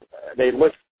they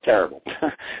look terrible.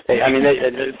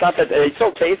 It's not that... They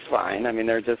still taste fine. I mean,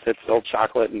 it's still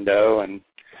chocolate and dough and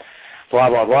blah,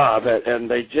 blah, blah.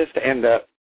 And they just end up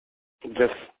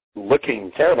just... looking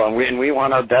terrible, and we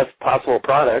want our best possible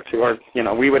product.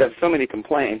 We would have so many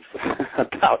complaints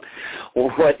about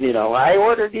I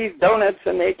ordered these donuts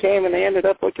and they came and they ended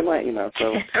up looking like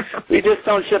so we just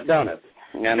don't ship donuts,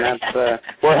 and that's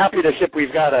we're happy to ship.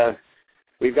 We've got a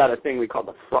thing we call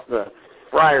the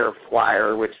fryer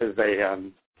flyer, which is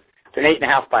it's an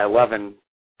 8.5 by 11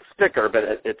 sticker,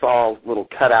 but it's all little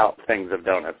cutout things of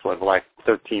donuts with like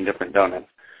 13 different donuts.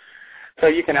 So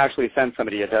you can actually send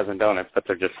somebody a dozen donuts, but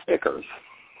they're just stickers.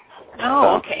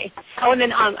 Oh, okay. Oh, and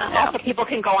then also people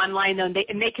can go online, though,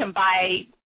 and they can buy...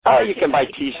 Oh, you can buy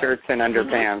T-shirts and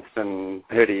underpants and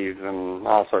hoodies and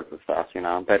all sorts of stuff,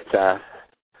 But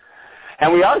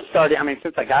and we are starting,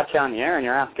 since I got you on the air and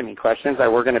you're asking me questions,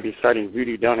 we're going to be starting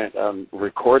Voodoo Donut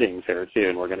recordings here, too,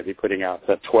 and we're going to be putting out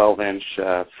the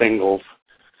 12-inch singles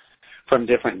from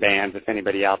different bands, if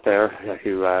anybody out there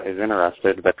who is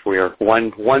interested. But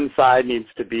one side needs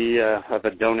to be of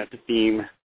a donut theme,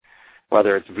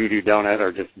 whether it's Voodoo Donut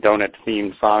or just donut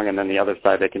themed song, and then the other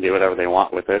side they can do whatever they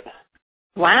want with it.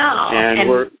 Wow! And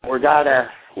we've got a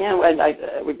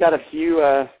few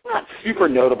not super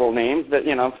notable names, but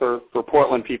for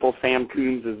Portland people, Sam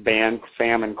Coons' band,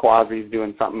 Sam and Quasi's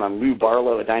doing something on Lou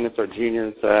Barlow at Dinosaur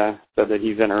Jr.'s said that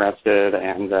he's interested,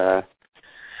 and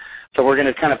so we're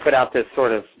going to kind of put out this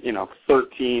sort of,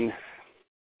 13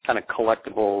 kind of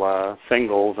collectible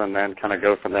singles, and then kind of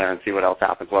go from there and see what else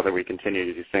happens, whether we continue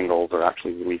to do singles or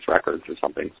actually release records or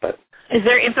something. But is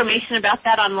there information about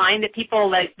that online that people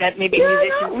that maybe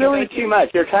musicians? Not really too much.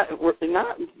 We're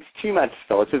not too much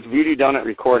still. It's just Voodoo Doughnut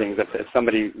Recordings. If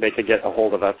somebody, they could get a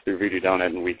hold of us through Voodoo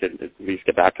Doughnut, and we could at least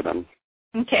get back to them.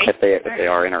 Okay. If they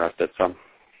are interested. So.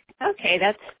 Okay,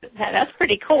 that's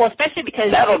pretty cool, especially because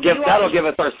that'll give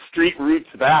us our street roots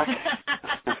back.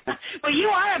 Well, you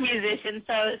are a musician,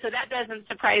 so that doesn't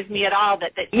surprise me at all.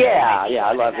 That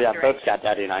I love both Cat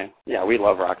Daddy and I. Yeah, we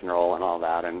love rock and roll and all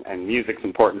that, and music's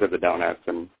important to the Doughnuts,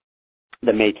 and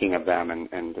the making of them,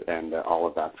 and all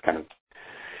of that's kind of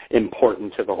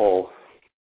important to the whole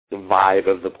vibe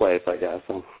of the place, I guess.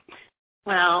 So.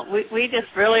 Well, we just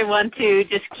really want to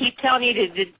just keep telling you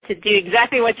to do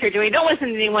exactly what you're doing. Don't listen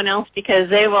to anyone else because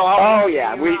they will always. Oh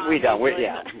yeah, we don't. We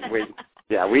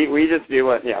just do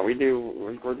what we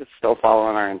do. We're just still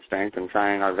following our instinct and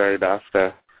trying our very best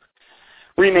to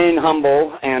remain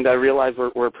humble. And I realize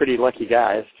we're pretty lucky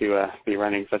guys to be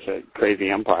running such a crazy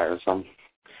empire. So.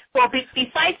 Well,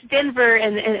 besides Denver,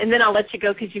 and then I'll let you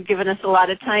go because you've given us a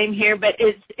lot of time here. But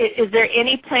is there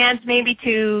any plans maybe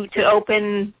to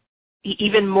open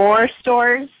even more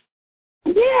stores?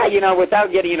 Yeah,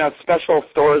 without getting, special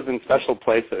stores and special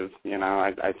places,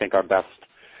 I think our best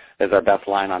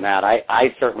line on that.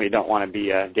 I certainly don't want to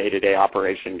be a day-to-day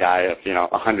operation guy of,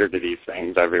 100 of these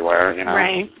things everywhere,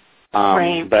 Right.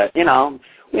 Right. But,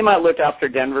 we might look after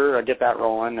Denver or get that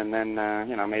rolling, and then,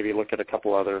 maybe look at a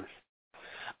couple other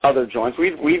joints.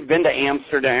 We've been to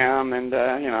Amsterdam,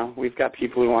 and we've got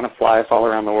people who want to fly us all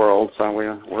around the world. So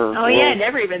we're. Oh yeah, I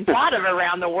never even thought of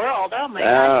around the world. Oh my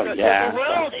gosh, the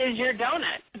world is your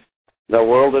donut. The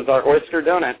world is our oyster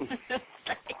donut.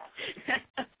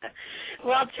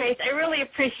 Well, Trace, I really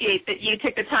appreciate that you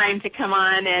took the time to come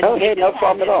on and. Oh, hey, no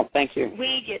problem at all. Thank you.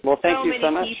 We get thank you so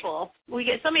much. People. We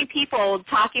get so many people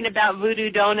talking about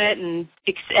Voodoo Doughnut and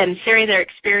sharing their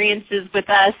experiences with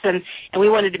us, and we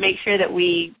wanted to make sure that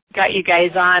we got you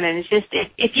guys on. And it's just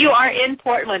if you are in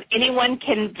Portland, anyone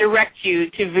can direct you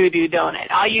to Voodoo Doughnut.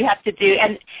 All you have to do,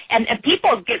 and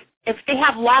people get. If they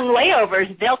have long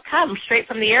layovers, they'll come straight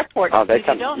from the airport. Oh, they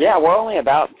come. Yeah, we're only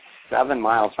about 7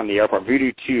 miles from the airport.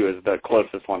 Voodoo 2 is the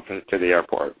closest one to the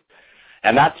airport.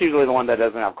 And that's usually the one that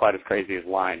doesn't have quite as crazy as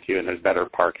line, too, and there's better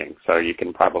parking. So you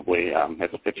can probably,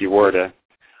 if you were to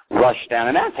rush down,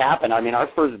 and that's happened. I mean, our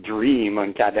first dream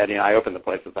when Cat Daddy and I opened the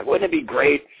place was like, wouldn't it be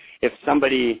great if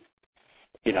somebody,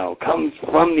 comes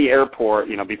from the airport,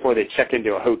 before they check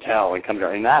into a hotel and come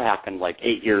there. And that happened like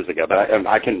 8 years ago. But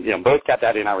I can, both Cat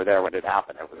Daddy and I were there when it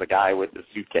happened. It was a guy with a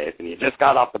suitcase, and he just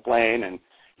got off the plane, and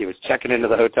he was checking into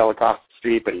the hotel across the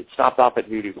street, but he stopped off at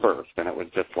Voodoo first, and it was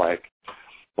just like,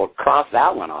 well, cross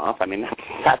that one off. I mean,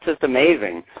 that's just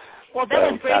amazing. Well,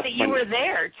 that was great that you were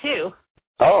there, too.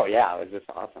 Oh, yeah, it was just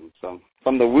awesome. So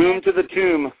from the womb to the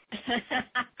tomb,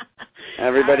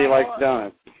 everybody likes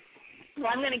donuts. Well,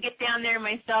 I'm going to get down there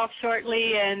myself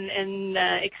shortly and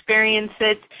experience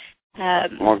it.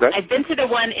 I've been to the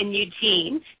one in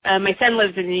Eugene. My son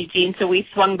lives in Eugene, so we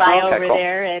swung by over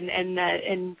there, and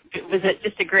it was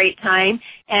just a great time.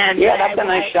 And yeah, that's a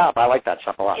nice shop. I like that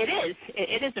shop a lot. It is.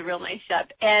 It is a real nice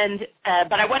shop. And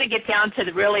but I want to get down to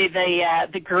the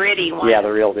gritty one. Yeah,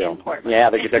 the real deal. In Portland. Yeah,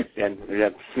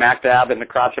 the smack dab in the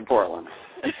crotch of Portland.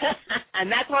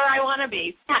 And that's where I want to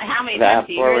be. How many times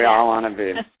do you hear that? That's where we all want to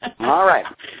be. All right.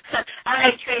 All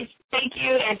right, Trace. Thank you,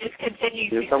 and just continue.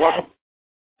 You're so welcome.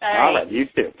 All right, you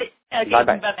too. Okay,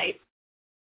 bye-bye.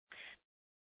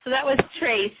 So that was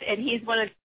Trace, and he's one of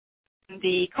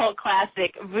the cult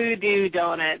classic Voodoo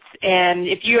Doughnuts. And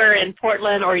if you are in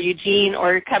Portland or Eugene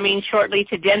or coming shortly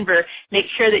to Denver, make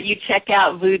sure that you check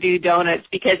out Voodoo Doughnuts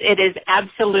because it is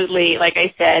absolutely, like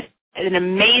I said, an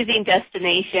amazing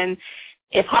destination.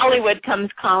 If Hollywood comes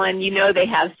calling, they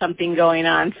have something going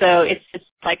on. So it's just,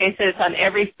 like I said, it's on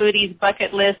every foodie's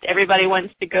bucket list. Everybody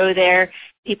wants to go there.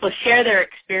 People share their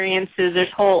experiences.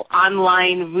 There's whole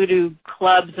online voodoo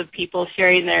clubs of people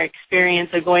sharing their experience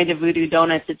of going to Voodoo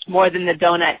Doughnuts. It's more than the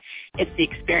donut. It's the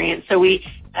experience. So we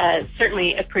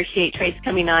certainly appreciate Trace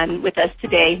coming on with us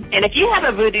today. And if you have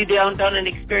a Voodoo Doughnut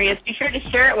experience, be sure to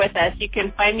share it with us. You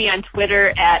can find me on Twitter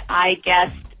at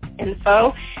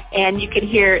iGuestInfo, and you can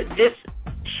hear this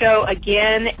show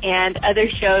again and other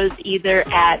shows either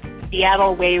at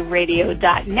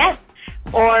SeattleWaveRadio.net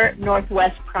or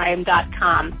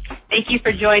NorthwestPrime.com. Thank you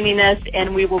for joining us,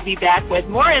 and we will be back with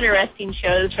more interesting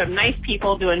shows from nice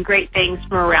people doing great things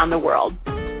from around the world.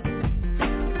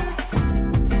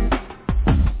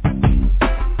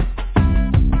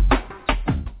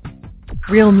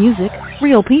 Real music,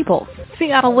 real people.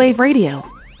 Seattle Wave Radio.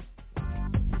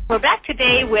 We're back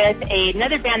today with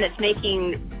another band that's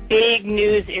making big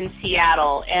news in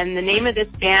Seattle, and the name of this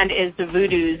band is the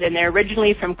Voodoos, and they're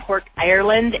originally from Cork,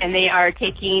 Ireland, and they are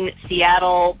taking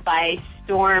Seattle by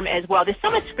storm as well. There's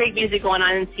so much great music going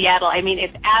on in Seattle. I mean,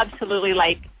 it's absolutely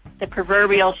like the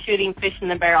proverbial shooting fish in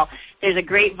the barrel. There's a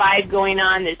great vibe going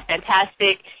on. There's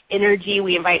fantastic energy.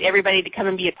 We invite everybody to come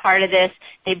and be a part of this.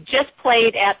 They've just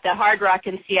played at the Hard Rock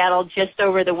in Seattle just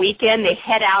over the weekend. They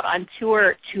head out on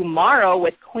tour tomorrow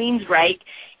with Queensryche,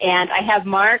 and I have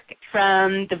Mark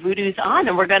from the Voodoos on,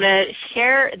 and we're going to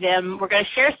share them. We're going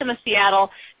to share some of Seattle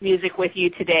music with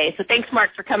you today. So thanks,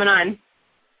 Mark, for coming on.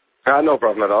 No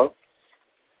problem at all.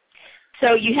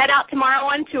 So you head out tomorrow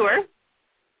on tour.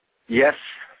 Yes.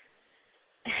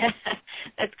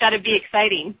 That's got to be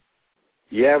exciting.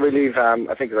 Yeah, we leave, I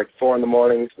think it's like 4 in the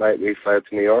morning tonight. We fly out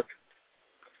to New York.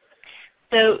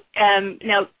 So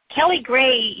now, Kelly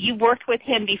Gray, you worked with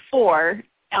him before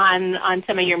on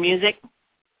some of your music?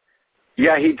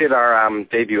 Yeah, he did our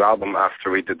debut album after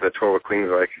we did the tour with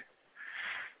Queensryche.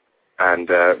 And,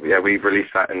 yeah, we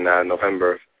released that in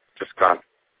November, just gone.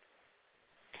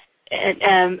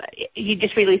 And you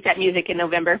just released that music in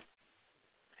November?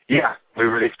 Yeah, we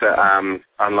released it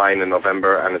online in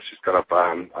November, and it's just gone up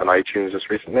on iTunes just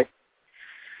recently.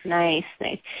 Nice,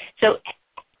 nice. So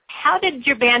how did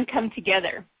your band come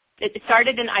together? It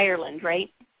started in Ireland, right?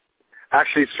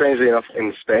 Actually, strangely enough,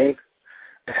 in Spain.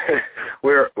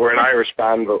 we're an Irish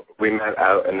band, but we met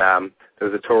out in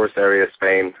there's a tourist area of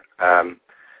Spain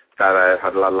that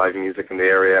had a lot of live music in the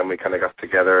area, and we kind of got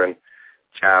together and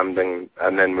jammed,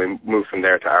 and then we moved from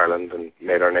there to Ireland and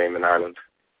made our name in Ireland.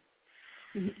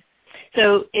 Mm-hmm.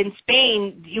 So in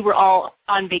Spain, you were all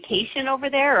on vacation over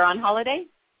there or on holiday?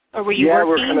 Or were you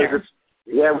working?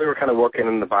 We were kind of working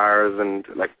in the bars and,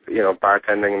 like,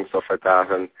 bartending and stuff like that,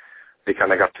 and we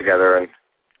kind of got together and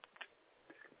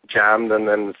jammed and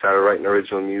then started writing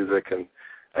original music. And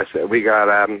we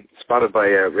got spotted by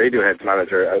a Radiohead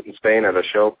manager out in Spain at a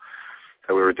show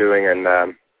that we were doing,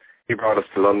 and he brought us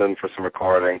to London for some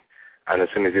recording. And as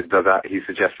soon as he did that, he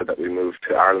suggested that we move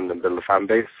to Ireland and build a fan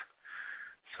base.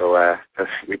 So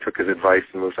we took his advice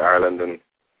and moved to Ireland and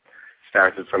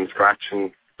started from scratch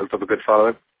and built up a good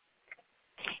following.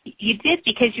 You did,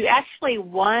 because you actually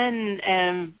won,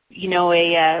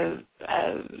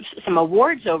 some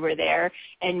awards over there,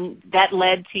 and that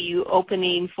led to you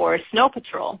opening for Snow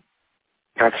Patrol.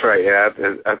 That's right, yeah.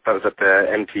 That was at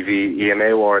the MTV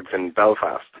EMA Awards in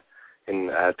Belfast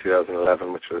in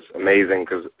 2011, which was amazing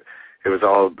because it was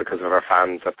all because of our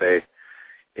fans that they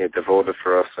devoted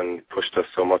for us and pushed us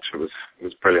so much. It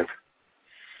was brilliant.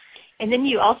 And then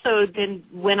you also then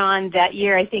went on that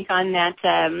year, I think, on that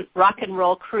rock and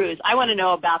roll cruise. I want to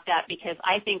know about that because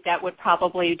I think that would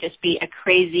probably just be a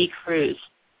crazy cruise.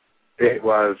 It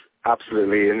was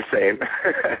absolutely insane.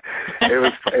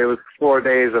 It was 4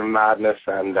 days of madness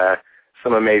and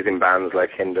some amazing bands like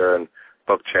Hinder and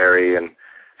Buckcherry and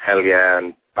Hell Yeah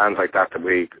and bands like that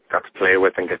we got to play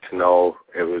with and get to know.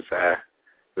 It was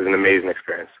an amazing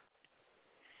experience.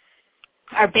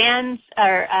 Are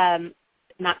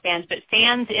not bands, but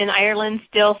fans in Ireland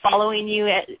still following you,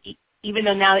 even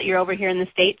though now that you're over here in the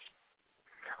States?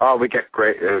 Oh, we get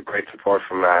great support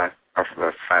from our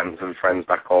fans and friends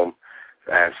back home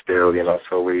still,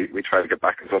 so we try to get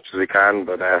back as much as we can,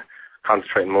 but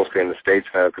concentrating mostly in the States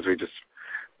now because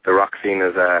the rock scene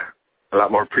is a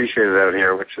lot more appreciated out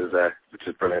here, which is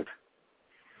brilliant.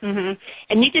 Mm-hmm.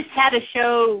 And you just had a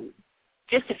show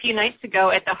just a few nights ago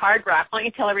at the Hard Rock. Why don't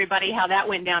you tell everybody how that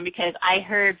went down? Because I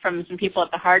heard from some people at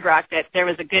the Hard Rock that there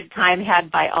was a good time had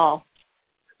by all.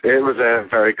 It was a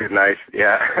very good night,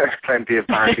 yeah. Plenty of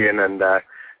partying, and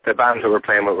the bands that we're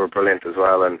playing with were brilliant as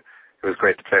well, and it was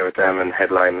great to play with them and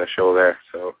headline the show there,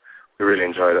 so we really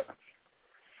enjoyed it.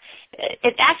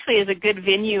 It actually is a good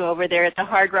venue over there at the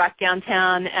Hard Rock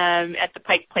downtown at the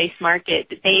Pike Place Market.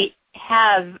 They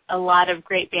have a lot of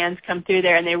great bands come through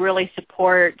there, and they really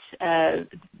support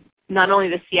not only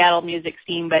the Seattle music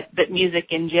scene, but music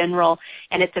in general.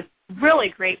 And it's a really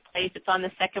great place. It's on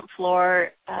the second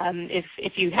floor.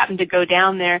 If you happen to go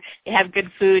down there, they have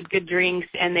good food, good drinks,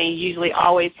 and they usually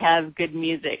always have good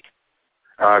music.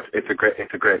 It's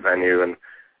a great venue, and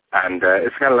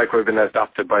it's kind of like we've been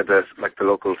adopted by the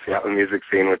local Seattle music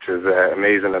scene, which is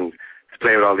amazing. And to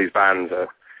play with all these bands,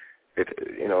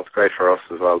 it's great for us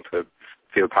as well to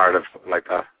feel part of something like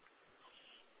that.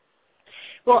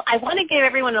 Well, I want to give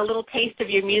everyone a little taste of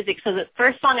your music. So the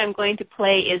first song I'm going to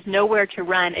play is Nowhere to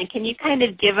Run. And can you kind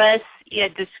of give us a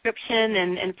description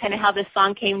and kind of how this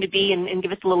song came to be and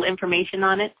give us a little information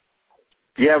on it?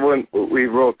 Yeah, we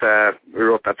wrote that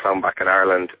song back in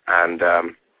Ireland, and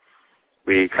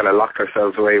we kind of locked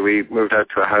ourselves away. We moved out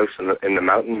to a house in the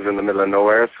mountains in the middle of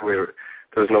nowhere, so there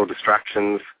was no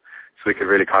distractions, so we could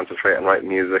really concentrate on writing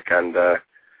music, and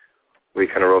we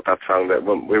kind of wrote that song.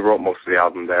 We wrote most of the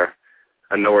album there.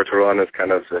 And Nowhere to Run is it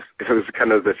was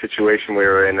kind of the situation we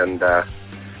were in, and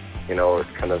it's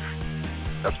kind of,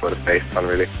 that's what it's based on,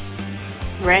 really.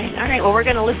 Right. All right. Well, we're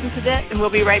going to listen to that, and we'll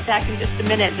be right back in just a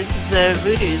minute. This is the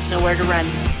Voodoo's Nowhere to Run.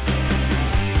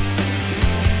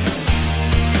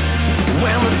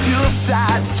 When the two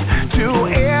sides to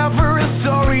every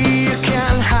story you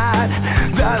can't hide,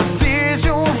 the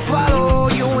decision will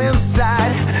follow you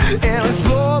inside, and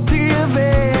explore to your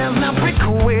veins. Now break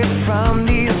away from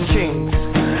these chains.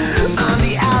 On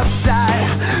the outside,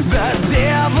 the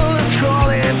devil is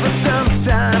calling for some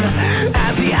time.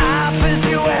 At the office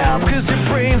you help, cause your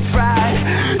brain's fried.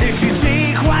 If you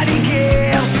take what he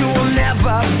gives, you will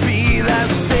never be the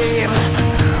same.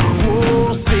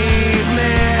 Oh, save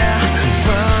me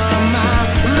from my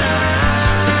mind.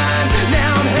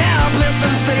 Now I'm helpless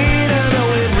and fading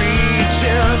away,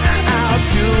 reaching out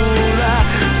to the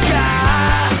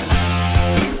sky.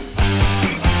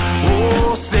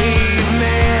 Oh, save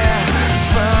me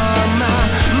from my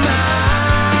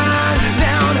mind.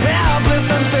 Now I'm helpless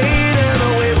and fading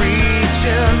away,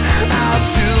 reaching out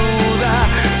to the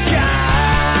sky.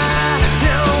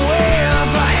 Now I'm waiting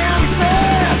for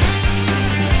answers.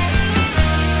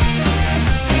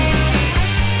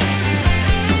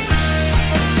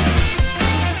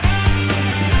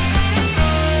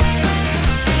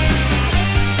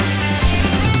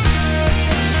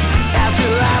 After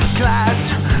life glides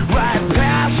right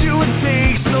past you, it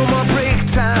takes no more break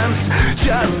times.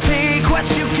 Just take what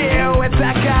you get with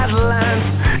that guidelines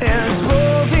and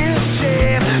expose in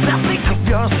shame. Now think of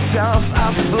yourself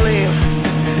a slave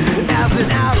as an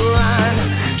outline.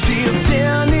 She's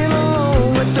standing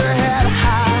alone with her head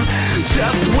high,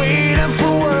 just waiting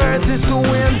for words as the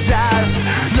wind dies.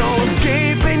 No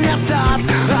escaping your thoughts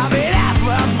of it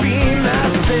ever being the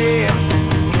same.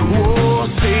 Oh,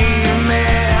 save me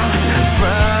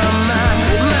from my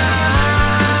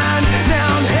mind. Now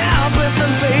I'm helpless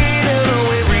and fading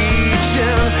away,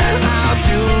 reaching out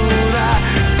to the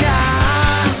sky.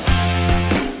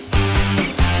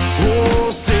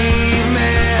 Oh, save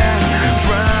me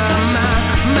from my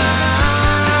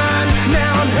mind.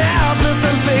 Now I'm helpless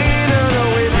and fading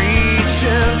away,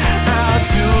 reaching out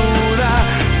to the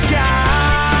sky.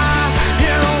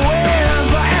 And I'm waiting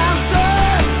for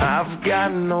answers. I've got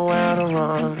nowhere to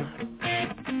run.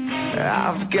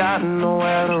 I've got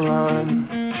nowhere to run.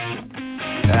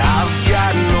 I've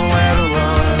got nowhere to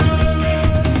run.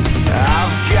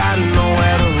 I've got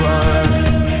nowhere to run.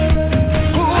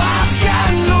 Oh, I've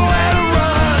got nowhere to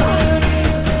run.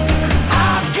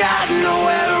 I've got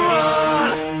nowhere to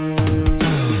run.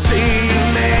 Save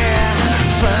me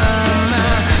from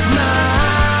my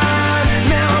mind.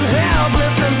 Now I'm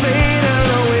helpless and fading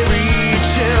away,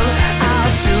 reaching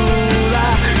out to the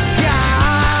sky.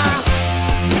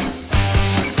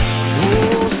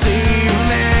 Oh, save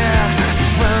me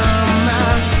from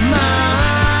my mind.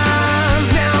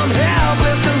 Now I'm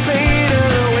helpless and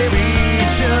fading away,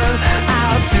 reaching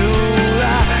out to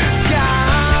the sky.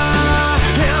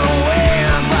 And I'm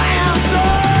waiting for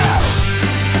answers.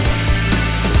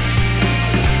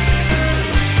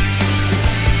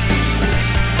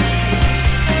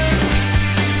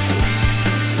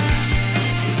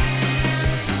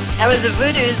 That was the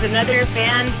Voodoos, another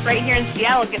band right here in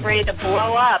Seattle getting ready to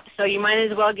blow up. So you might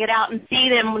as well get out and see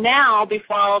them now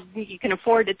before you can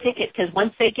afford a ticket, because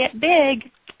once they get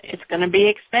big, it's going to be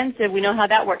expensive. We know how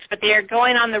that works. But they are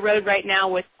going on the road right now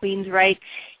with Queensryche,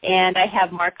 and I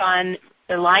have Mark on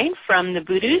the line from the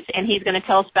Voodoos, and he's going to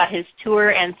tell us about his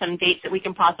tour and some dates that we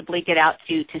can possibly get out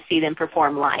to see them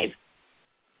perform live.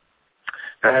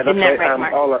 That's Isn't that right.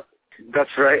 right, Mark?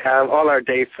 That's right. All our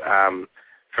dates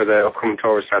for the upcoming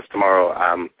tour starts tomorrow.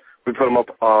 We put them up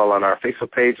all on our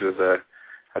Facebook page. There's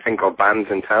a thing called Bands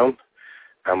in Town,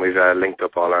 and we've linked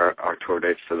up all our tour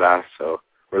dates to that. So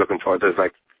we're looking forward. There's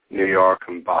like New York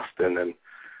and Boston and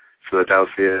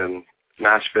Philadelphia and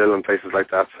Nashville and places like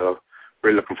that. So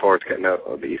we're looking forward to getting out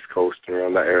on the East Coast and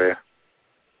around that area.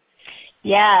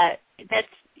 Yeah, that's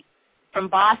from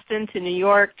Boston to New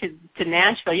York to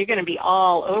Nashville. You're going to be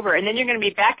all over. And then you're going to be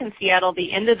back in Seattle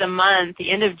the end of the month, the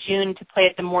end of June, to play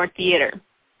at the Moore Theater.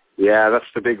 Yeah, that's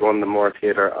the big one, the Moore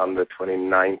Theater on the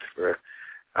 29th.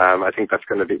 I think that's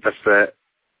the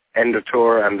end of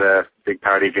tour and the big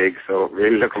party gig. So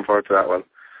really looking forward to that one.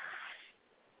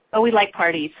 Oh, we like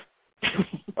parties.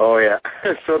 Oh, yeah.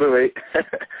 So do we.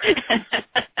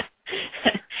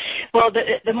 Well,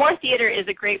 the Moore Theater is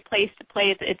a great place to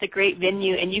play. It's a great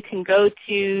venue, and you can go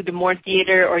to the Moore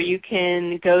Theater, or you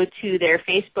can go to their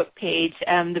Facebook page,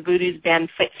 the Voodoo's Band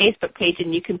Facebook page,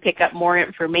 and you can pick up more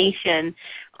information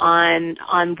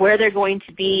on where they're going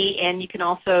to be, and you can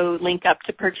also link up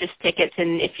to purchase tickets.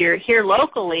 And if you're here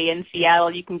locally in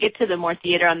Seattle, you can get to the Moore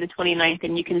Theater on the 29th,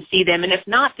 and you can see them. And if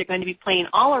not, they're going to be playing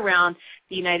all around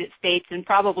the United States and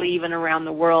probably even around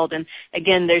the world. And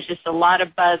again, there's just a lot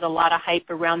of buzz, a lot of hype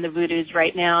around the Voodoos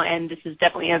right now, and this is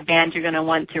definitely a band you're going to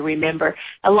want to remember,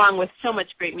 along with so much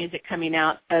great music coming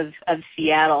out of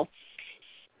Seattle.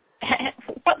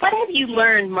 What have you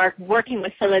learned, Mark, working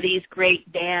with some of these great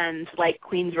bands like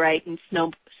Queensryche and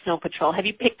Snow Patrol? Have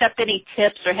you picked up any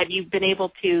tips, or have you been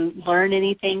able to learn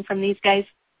anything from these guys?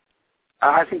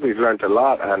 I think we've learned a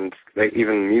lot, and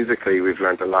even musically we've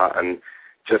learned a lot, and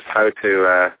just how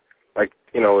to,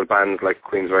 with bands like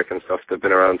Queensryche and stuff, they've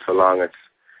been around so long,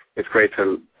 it's great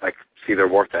to see their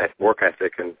work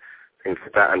ethic and things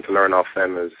like that, and to learn off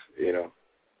them is,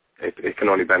 it can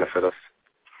only benefit us.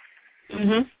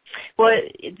 Mm-hmm. Well,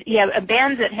 yeah,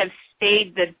 bands that have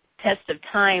stayed the test of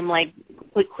time, like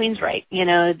Queensryche,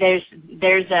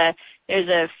 there's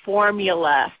a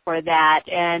formula for that,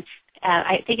 and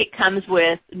I think it comes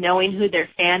with knowing who their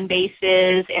fan base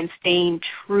is and staying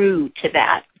true to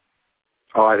that.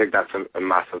 Oh, I think that's a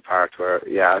massive part where,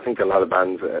 I think a lot of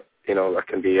bands, that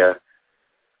can be a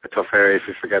tough area if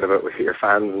you forget about your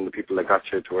fans and the people that got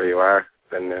you to where you are,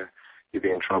 then you'd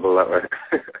be in trouble that way.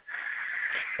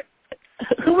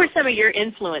 Who were some of your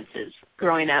influences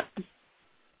growing up?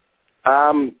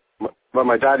 Well,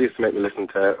 my dad used to make me listen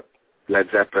to Led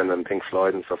Zeppelin and Pink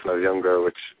Floyd and stuff when I was younger,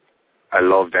 which I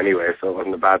loved anyway, so it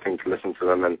wasn't a bad thing to listen to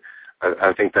them. And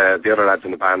I think the other lads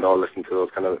in the band all listened to those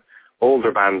kind of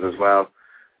older bands as well.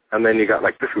 And then you got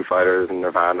like the Foo Fighters and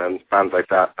Nirvana and bands like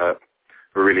that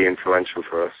were really influential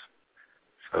for us.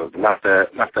 So not the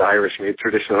Irish music,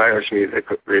 traditional Irish music,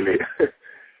 really.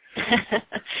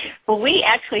 Well, we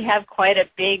actually have quite a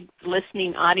big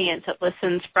listening audience that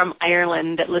listens from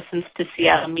Ireland, that listens to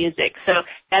Seattle music. So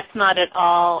that's not at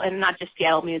all, and not just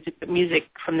Seattle music, but music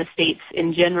from the States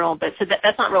in general. But so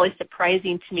that's not really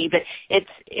surprising to me. But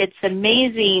it's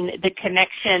amazing the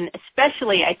connection,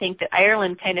 especially I think that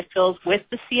Ireland kind of feels with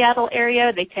the Seattle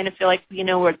area. They kind of feel like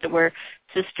we're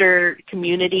sister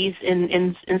communities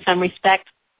in some respect.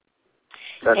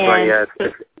 That's right. Yeah,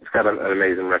 it's got an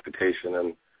amazing reputation,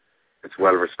 and it's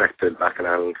well respected back in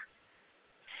Ireland.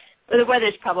 Well, the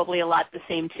weather's probably a lot the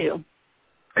same too.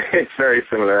 It's very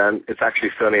similar, and it's actually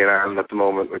sunny in Ireland at the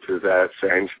moment, which is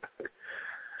strange.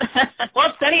 Well,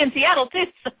 it's sunny in Seattle too.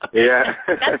 So yeah,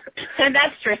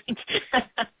 that's strange.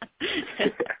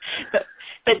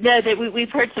 But no, we've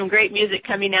heard some great music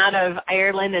coming out of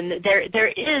Ireland, and there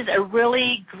is a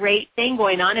really great thing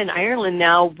going on in Ireland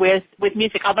now with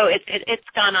music. Although it's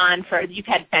gone on for, you've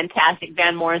had fantastic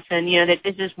Van Morrison. That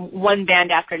this is one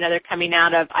band after another coming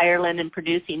out of Ireland and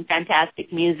producing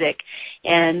fantastic music,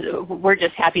 and we're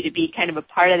just happy to be kind of a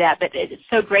part of that. But it's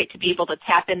so great to be able to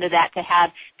tap into that, to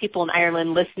have people in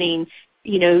Ireland listening,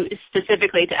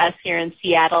 specifically to us here in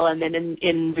Seattle, and then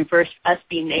in reverse, us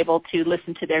being able to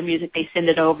listen to their music. They send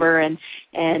it over, and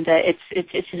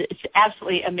it's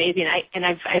absolutely amazing.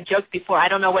 I've joked before, I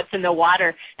don't know what's in the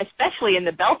water, especially in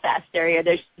the Belfast area.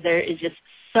 There is just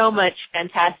so much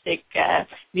fantastic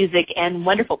music and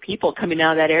wonderful people coming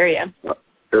out of that area.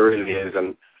 There really is,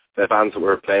 and the bands that we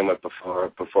were playing with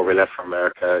before we left for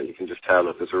America, you can just tell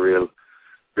that there's a really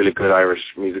good Irish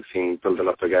music scene building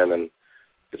up again, and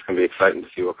it's going to be exciting to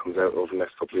see what comes out over the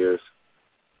next couple of years.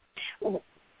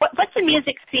 What's the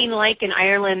music scene like in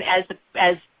Ireland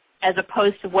as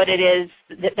opposed to what it is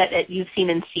that you've seen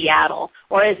in Seattle,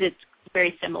 or is it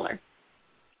very similar?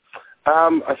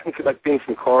 I think being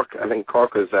from Cork, I think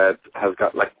Cork has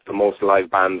got the most live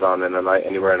bands on in a night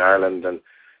anywhere in Ireland, and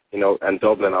and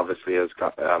Dublin obviously has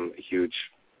got a huge,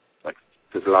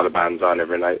 there's a lot of bands on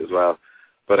every night as well.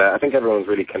 But I think everyone's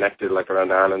really connected,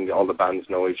 around Ireland. All the bands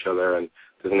know each other, and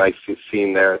there's a nice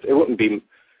scene there. It wouldn't be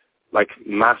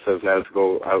massive now to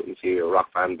go out and see a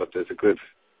rock band, but there's a good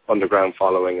underground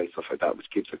following and stuff like that, which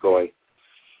keeps it going,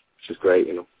 which is great,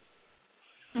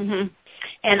 Mm-hmm.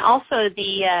 And also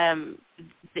the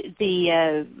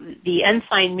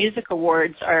Unsigned Music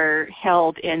Awards are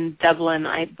held in Dublin,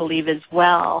 I believe, as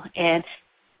well. And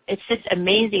it's just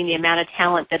amazing the amount of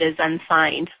talent that is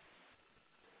unsigned.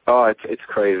 Oh, it's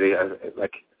crazy.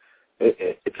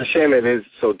 It's a shame it is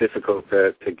so difficult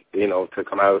to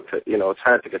come out. It's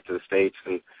hard to get to the States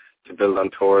and to build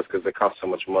on tours because they cost so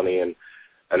much money and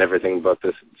everything. But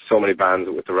there's so many bands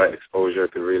with the right exposure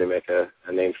could really make a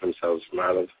name for themselves from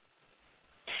Ireland.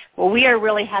 Well, we are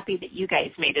really happy that you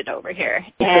guys made it over here.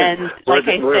 And like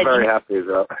I said, we're very happy as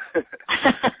well.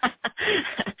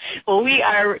 Well, we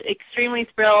are extremely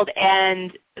thrilled,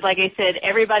 and like I said,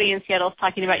 everybody in Seattle is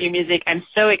talking about your music. I'm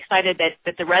so excited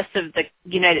that the rest of the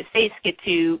United States get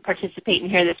to participate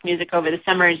and hear this music over the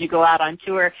summer as you go out on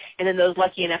tour, and then those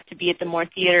lucky enough to be at the Moore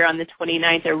Theater on the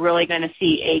 29th are really going to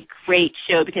see a great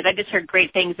show, because I just heard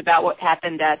great things about what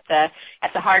happened at the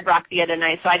Hard Rock the other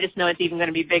night, so I just know it's even going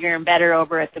to be bigger and better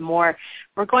over at the Moore.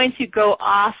 We're going to go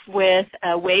off with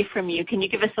Away From You. Can you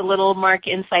give us a little, Mark,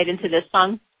 insight into this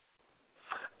song?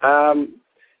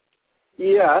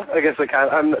 Yeah, I guess I can.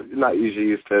 I'm not usually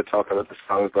used to talking about the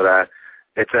songs, but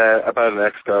it's about an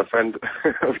ex-girlfriend,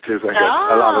 which is like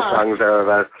a lot of songs are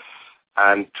about,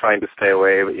 and trying to stay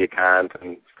away, but you can't,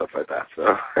 and stuff like that.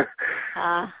 So.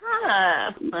 All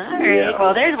right. Yeah.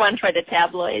 Well, there's one for the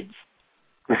tabloids.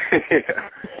 Yeah.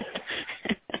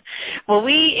 Well,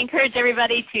 we encourage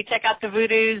everybody to check out the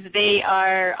Voodoos. They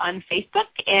are on Facebook,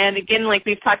 and again, like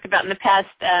we've talked about in the past,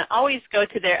 always go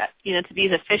to their, to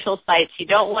these official sites. You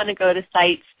don't want to go to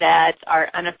sites that are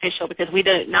unofficial, because we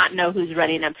do not know who's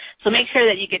running them. So make sure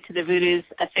that you get to the Voodoos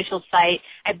official site.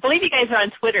 I believe you guys are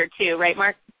on Twitter too, right,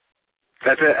 Mark?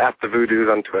 That's it, at the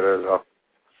Voodoos on Twitter as well.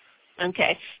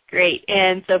 Okay, great.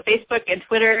 And so Facebook and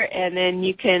Twitter, and then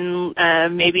you can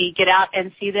maybe get out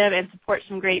and see them and support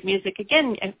some great music.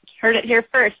 Again, you heard it here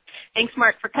first. Thanks,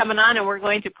 Mark, for coming on, and we're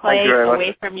going to play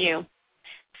Away From You.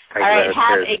 All right,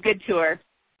 have a good tour.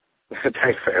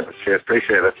 Thanks very much. Cheers.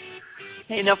 Appreciate it.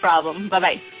 Hey, no problem.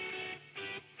 Bye-bye.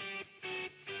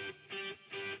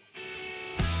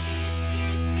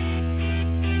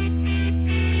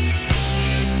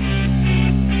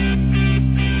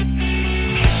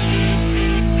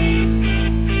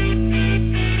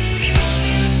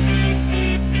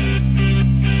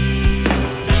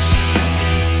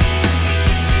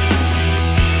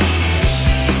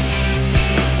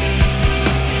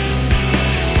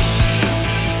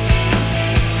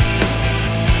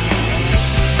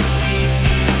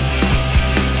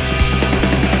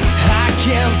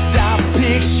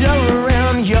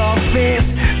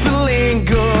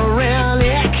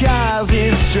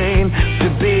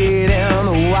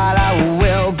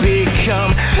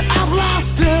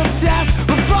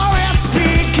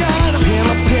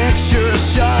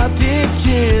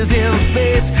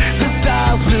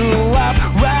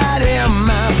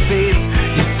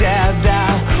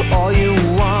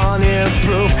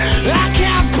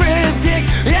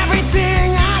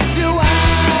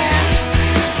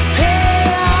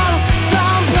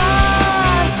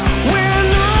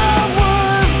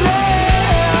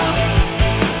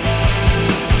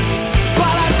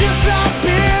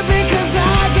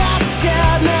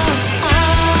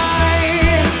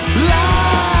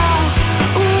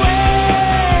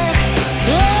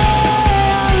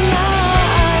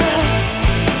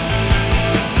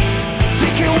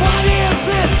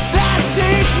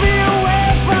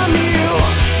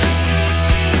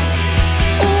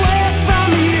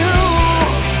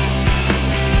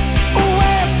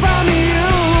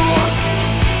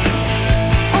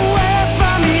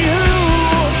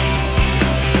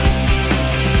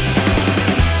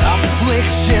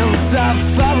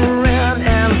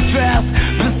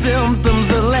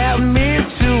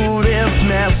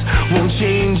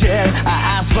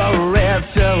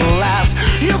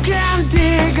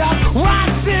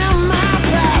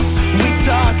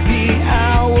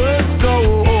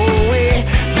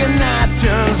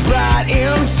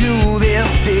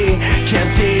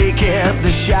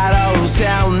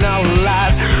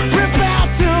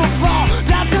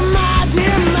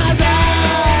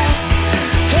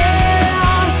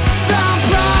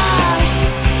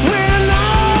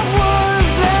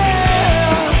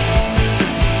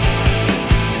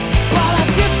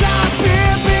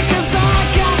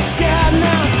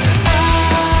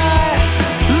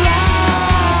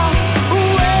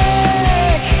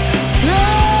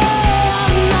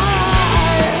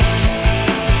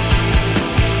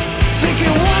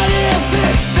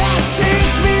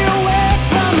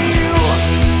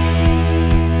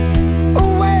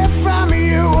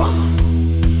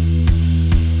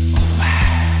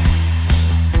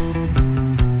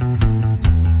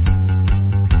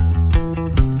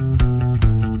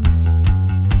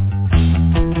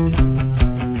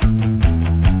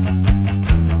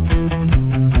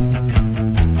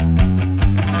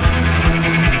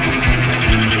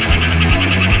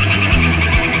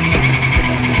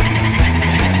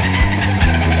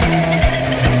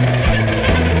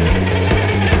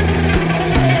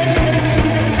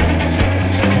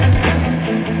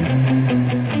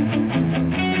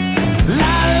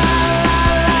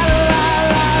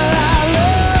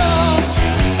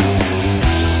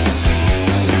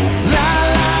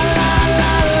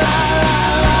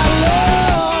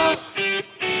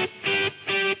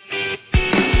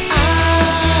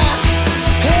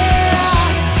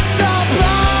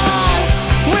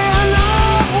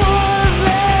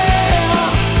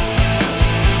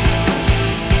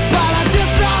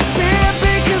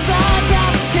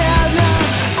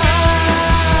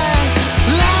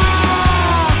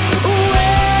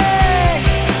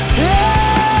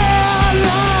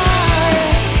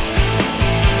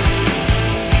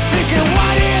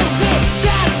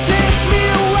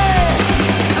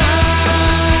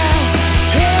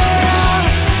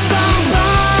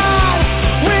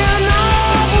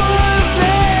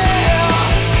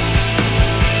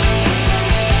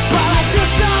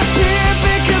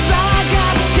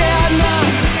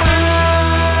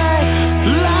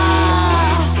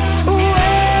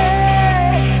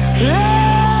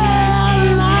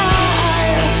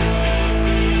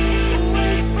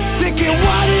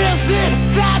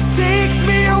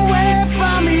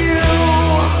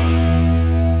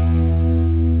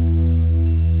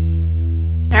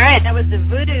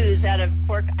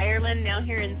 Glenn now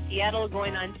here in Seattle,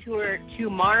 going on tour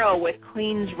tomorrow with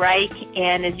Queensryche,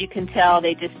 and as you can tell,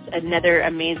 they just another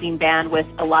amazing band with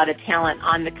a lot of talent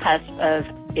on the cusp of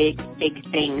big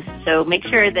things. So make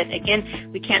sure that, again,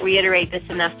 we can't reiterate this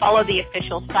enough, follow the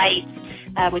official sites.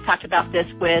 We talked about this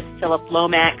with Philip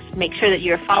Lomax. Make sure that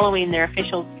you're following their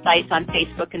official sites on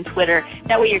Facebook and Twitter.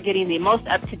 That way you're getting the most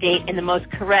up-to-date and the most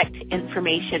correct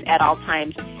information at all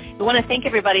times. We want to thank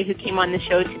everybody who came on the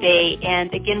show today.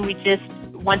 And again, we just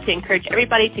want to encourage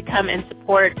everybody to come and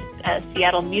support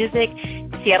Seattle music.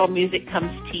 Seattle music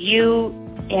comes to you.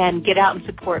 And get out and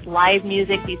support live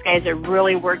music. These guys are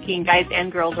really working, guys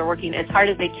and girls are working as hard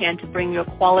as they can to bring you a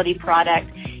quality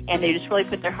product, and they just really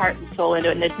put their heart and soul into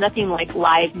it. And there's nothing like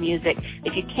live music.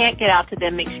 If you can't get out to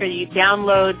them, make sure you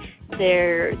download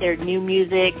their new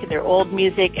music, their old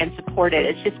music, and support it.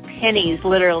 It's just pennies,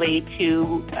 literally,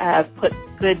 to put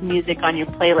good music on your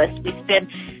playlist. We spend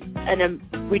a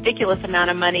ridiculous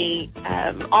amount of money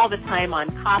all the time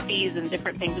on copies and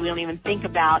different things we don't even think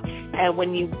about.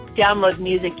 When you download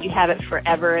music, you have it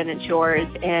forever and it's yours,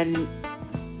 and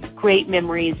great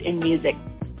memories in music.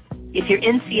 If you're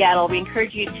in Seattle, we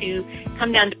encourage you to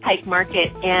come down to Pike Market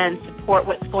and support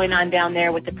what's going on down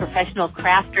there with the professional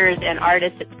crafters and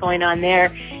artists that's going on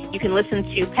there. You can listen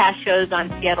to past shows on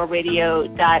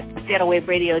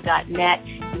SeattleWaveRadio.net.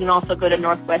 You can also go to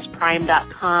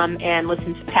NorthwestPrime.com and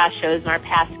listen to past shows and our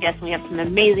past guests. And we have some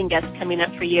amazing guests coming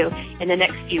up for you in the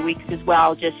next few weeks as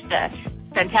well. Just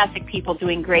fantastic people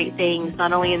doing great things,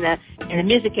 not only in the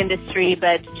music industry,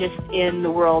 but just in the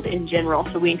world in general.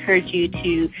 So we encourage you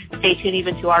to stay tuned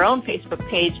even to our own Facebook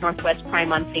page, Northwest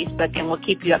Prime on Facebook, and we'll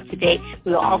keep you up to date.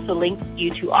 We will also link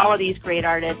you to all of these great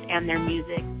artists and their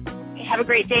music. Have a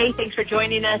great day. Thanks for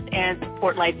joining us, and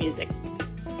support live music.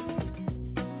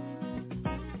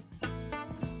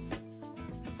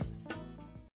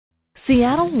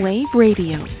 Seattle Wave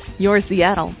Radio. Your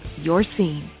Seattle, your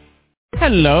scene.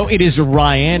 Hello, it is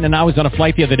Ryan, and I was on a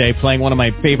flight the other day playing one of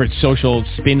my favorite social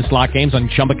spin slot games on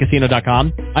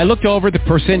ChumbaCasino.com. I looked over at the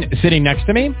person sitting next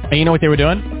to me, and you know what they were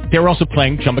doing? They were also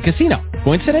playing Chumba Casino.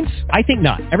 Coincidence? I think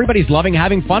not. Everybody's loving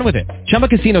having fun with it. Chumba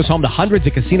Casino is home to hundreds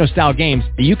of casino-style games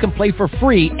that you can play for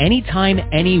free anytime,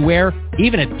 anywhere,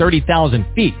 even at 30,000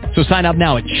 feet. So sign up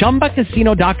now at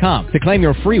ChumbaCasino.com to claim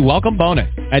your free welcome bonus.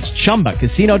 That's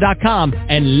ChumbaCasino.com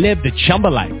and live the Chumba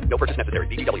life. No purchase necessary.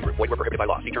 VGW. Void where prohibited by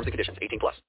law. See terms and conditions. 18+.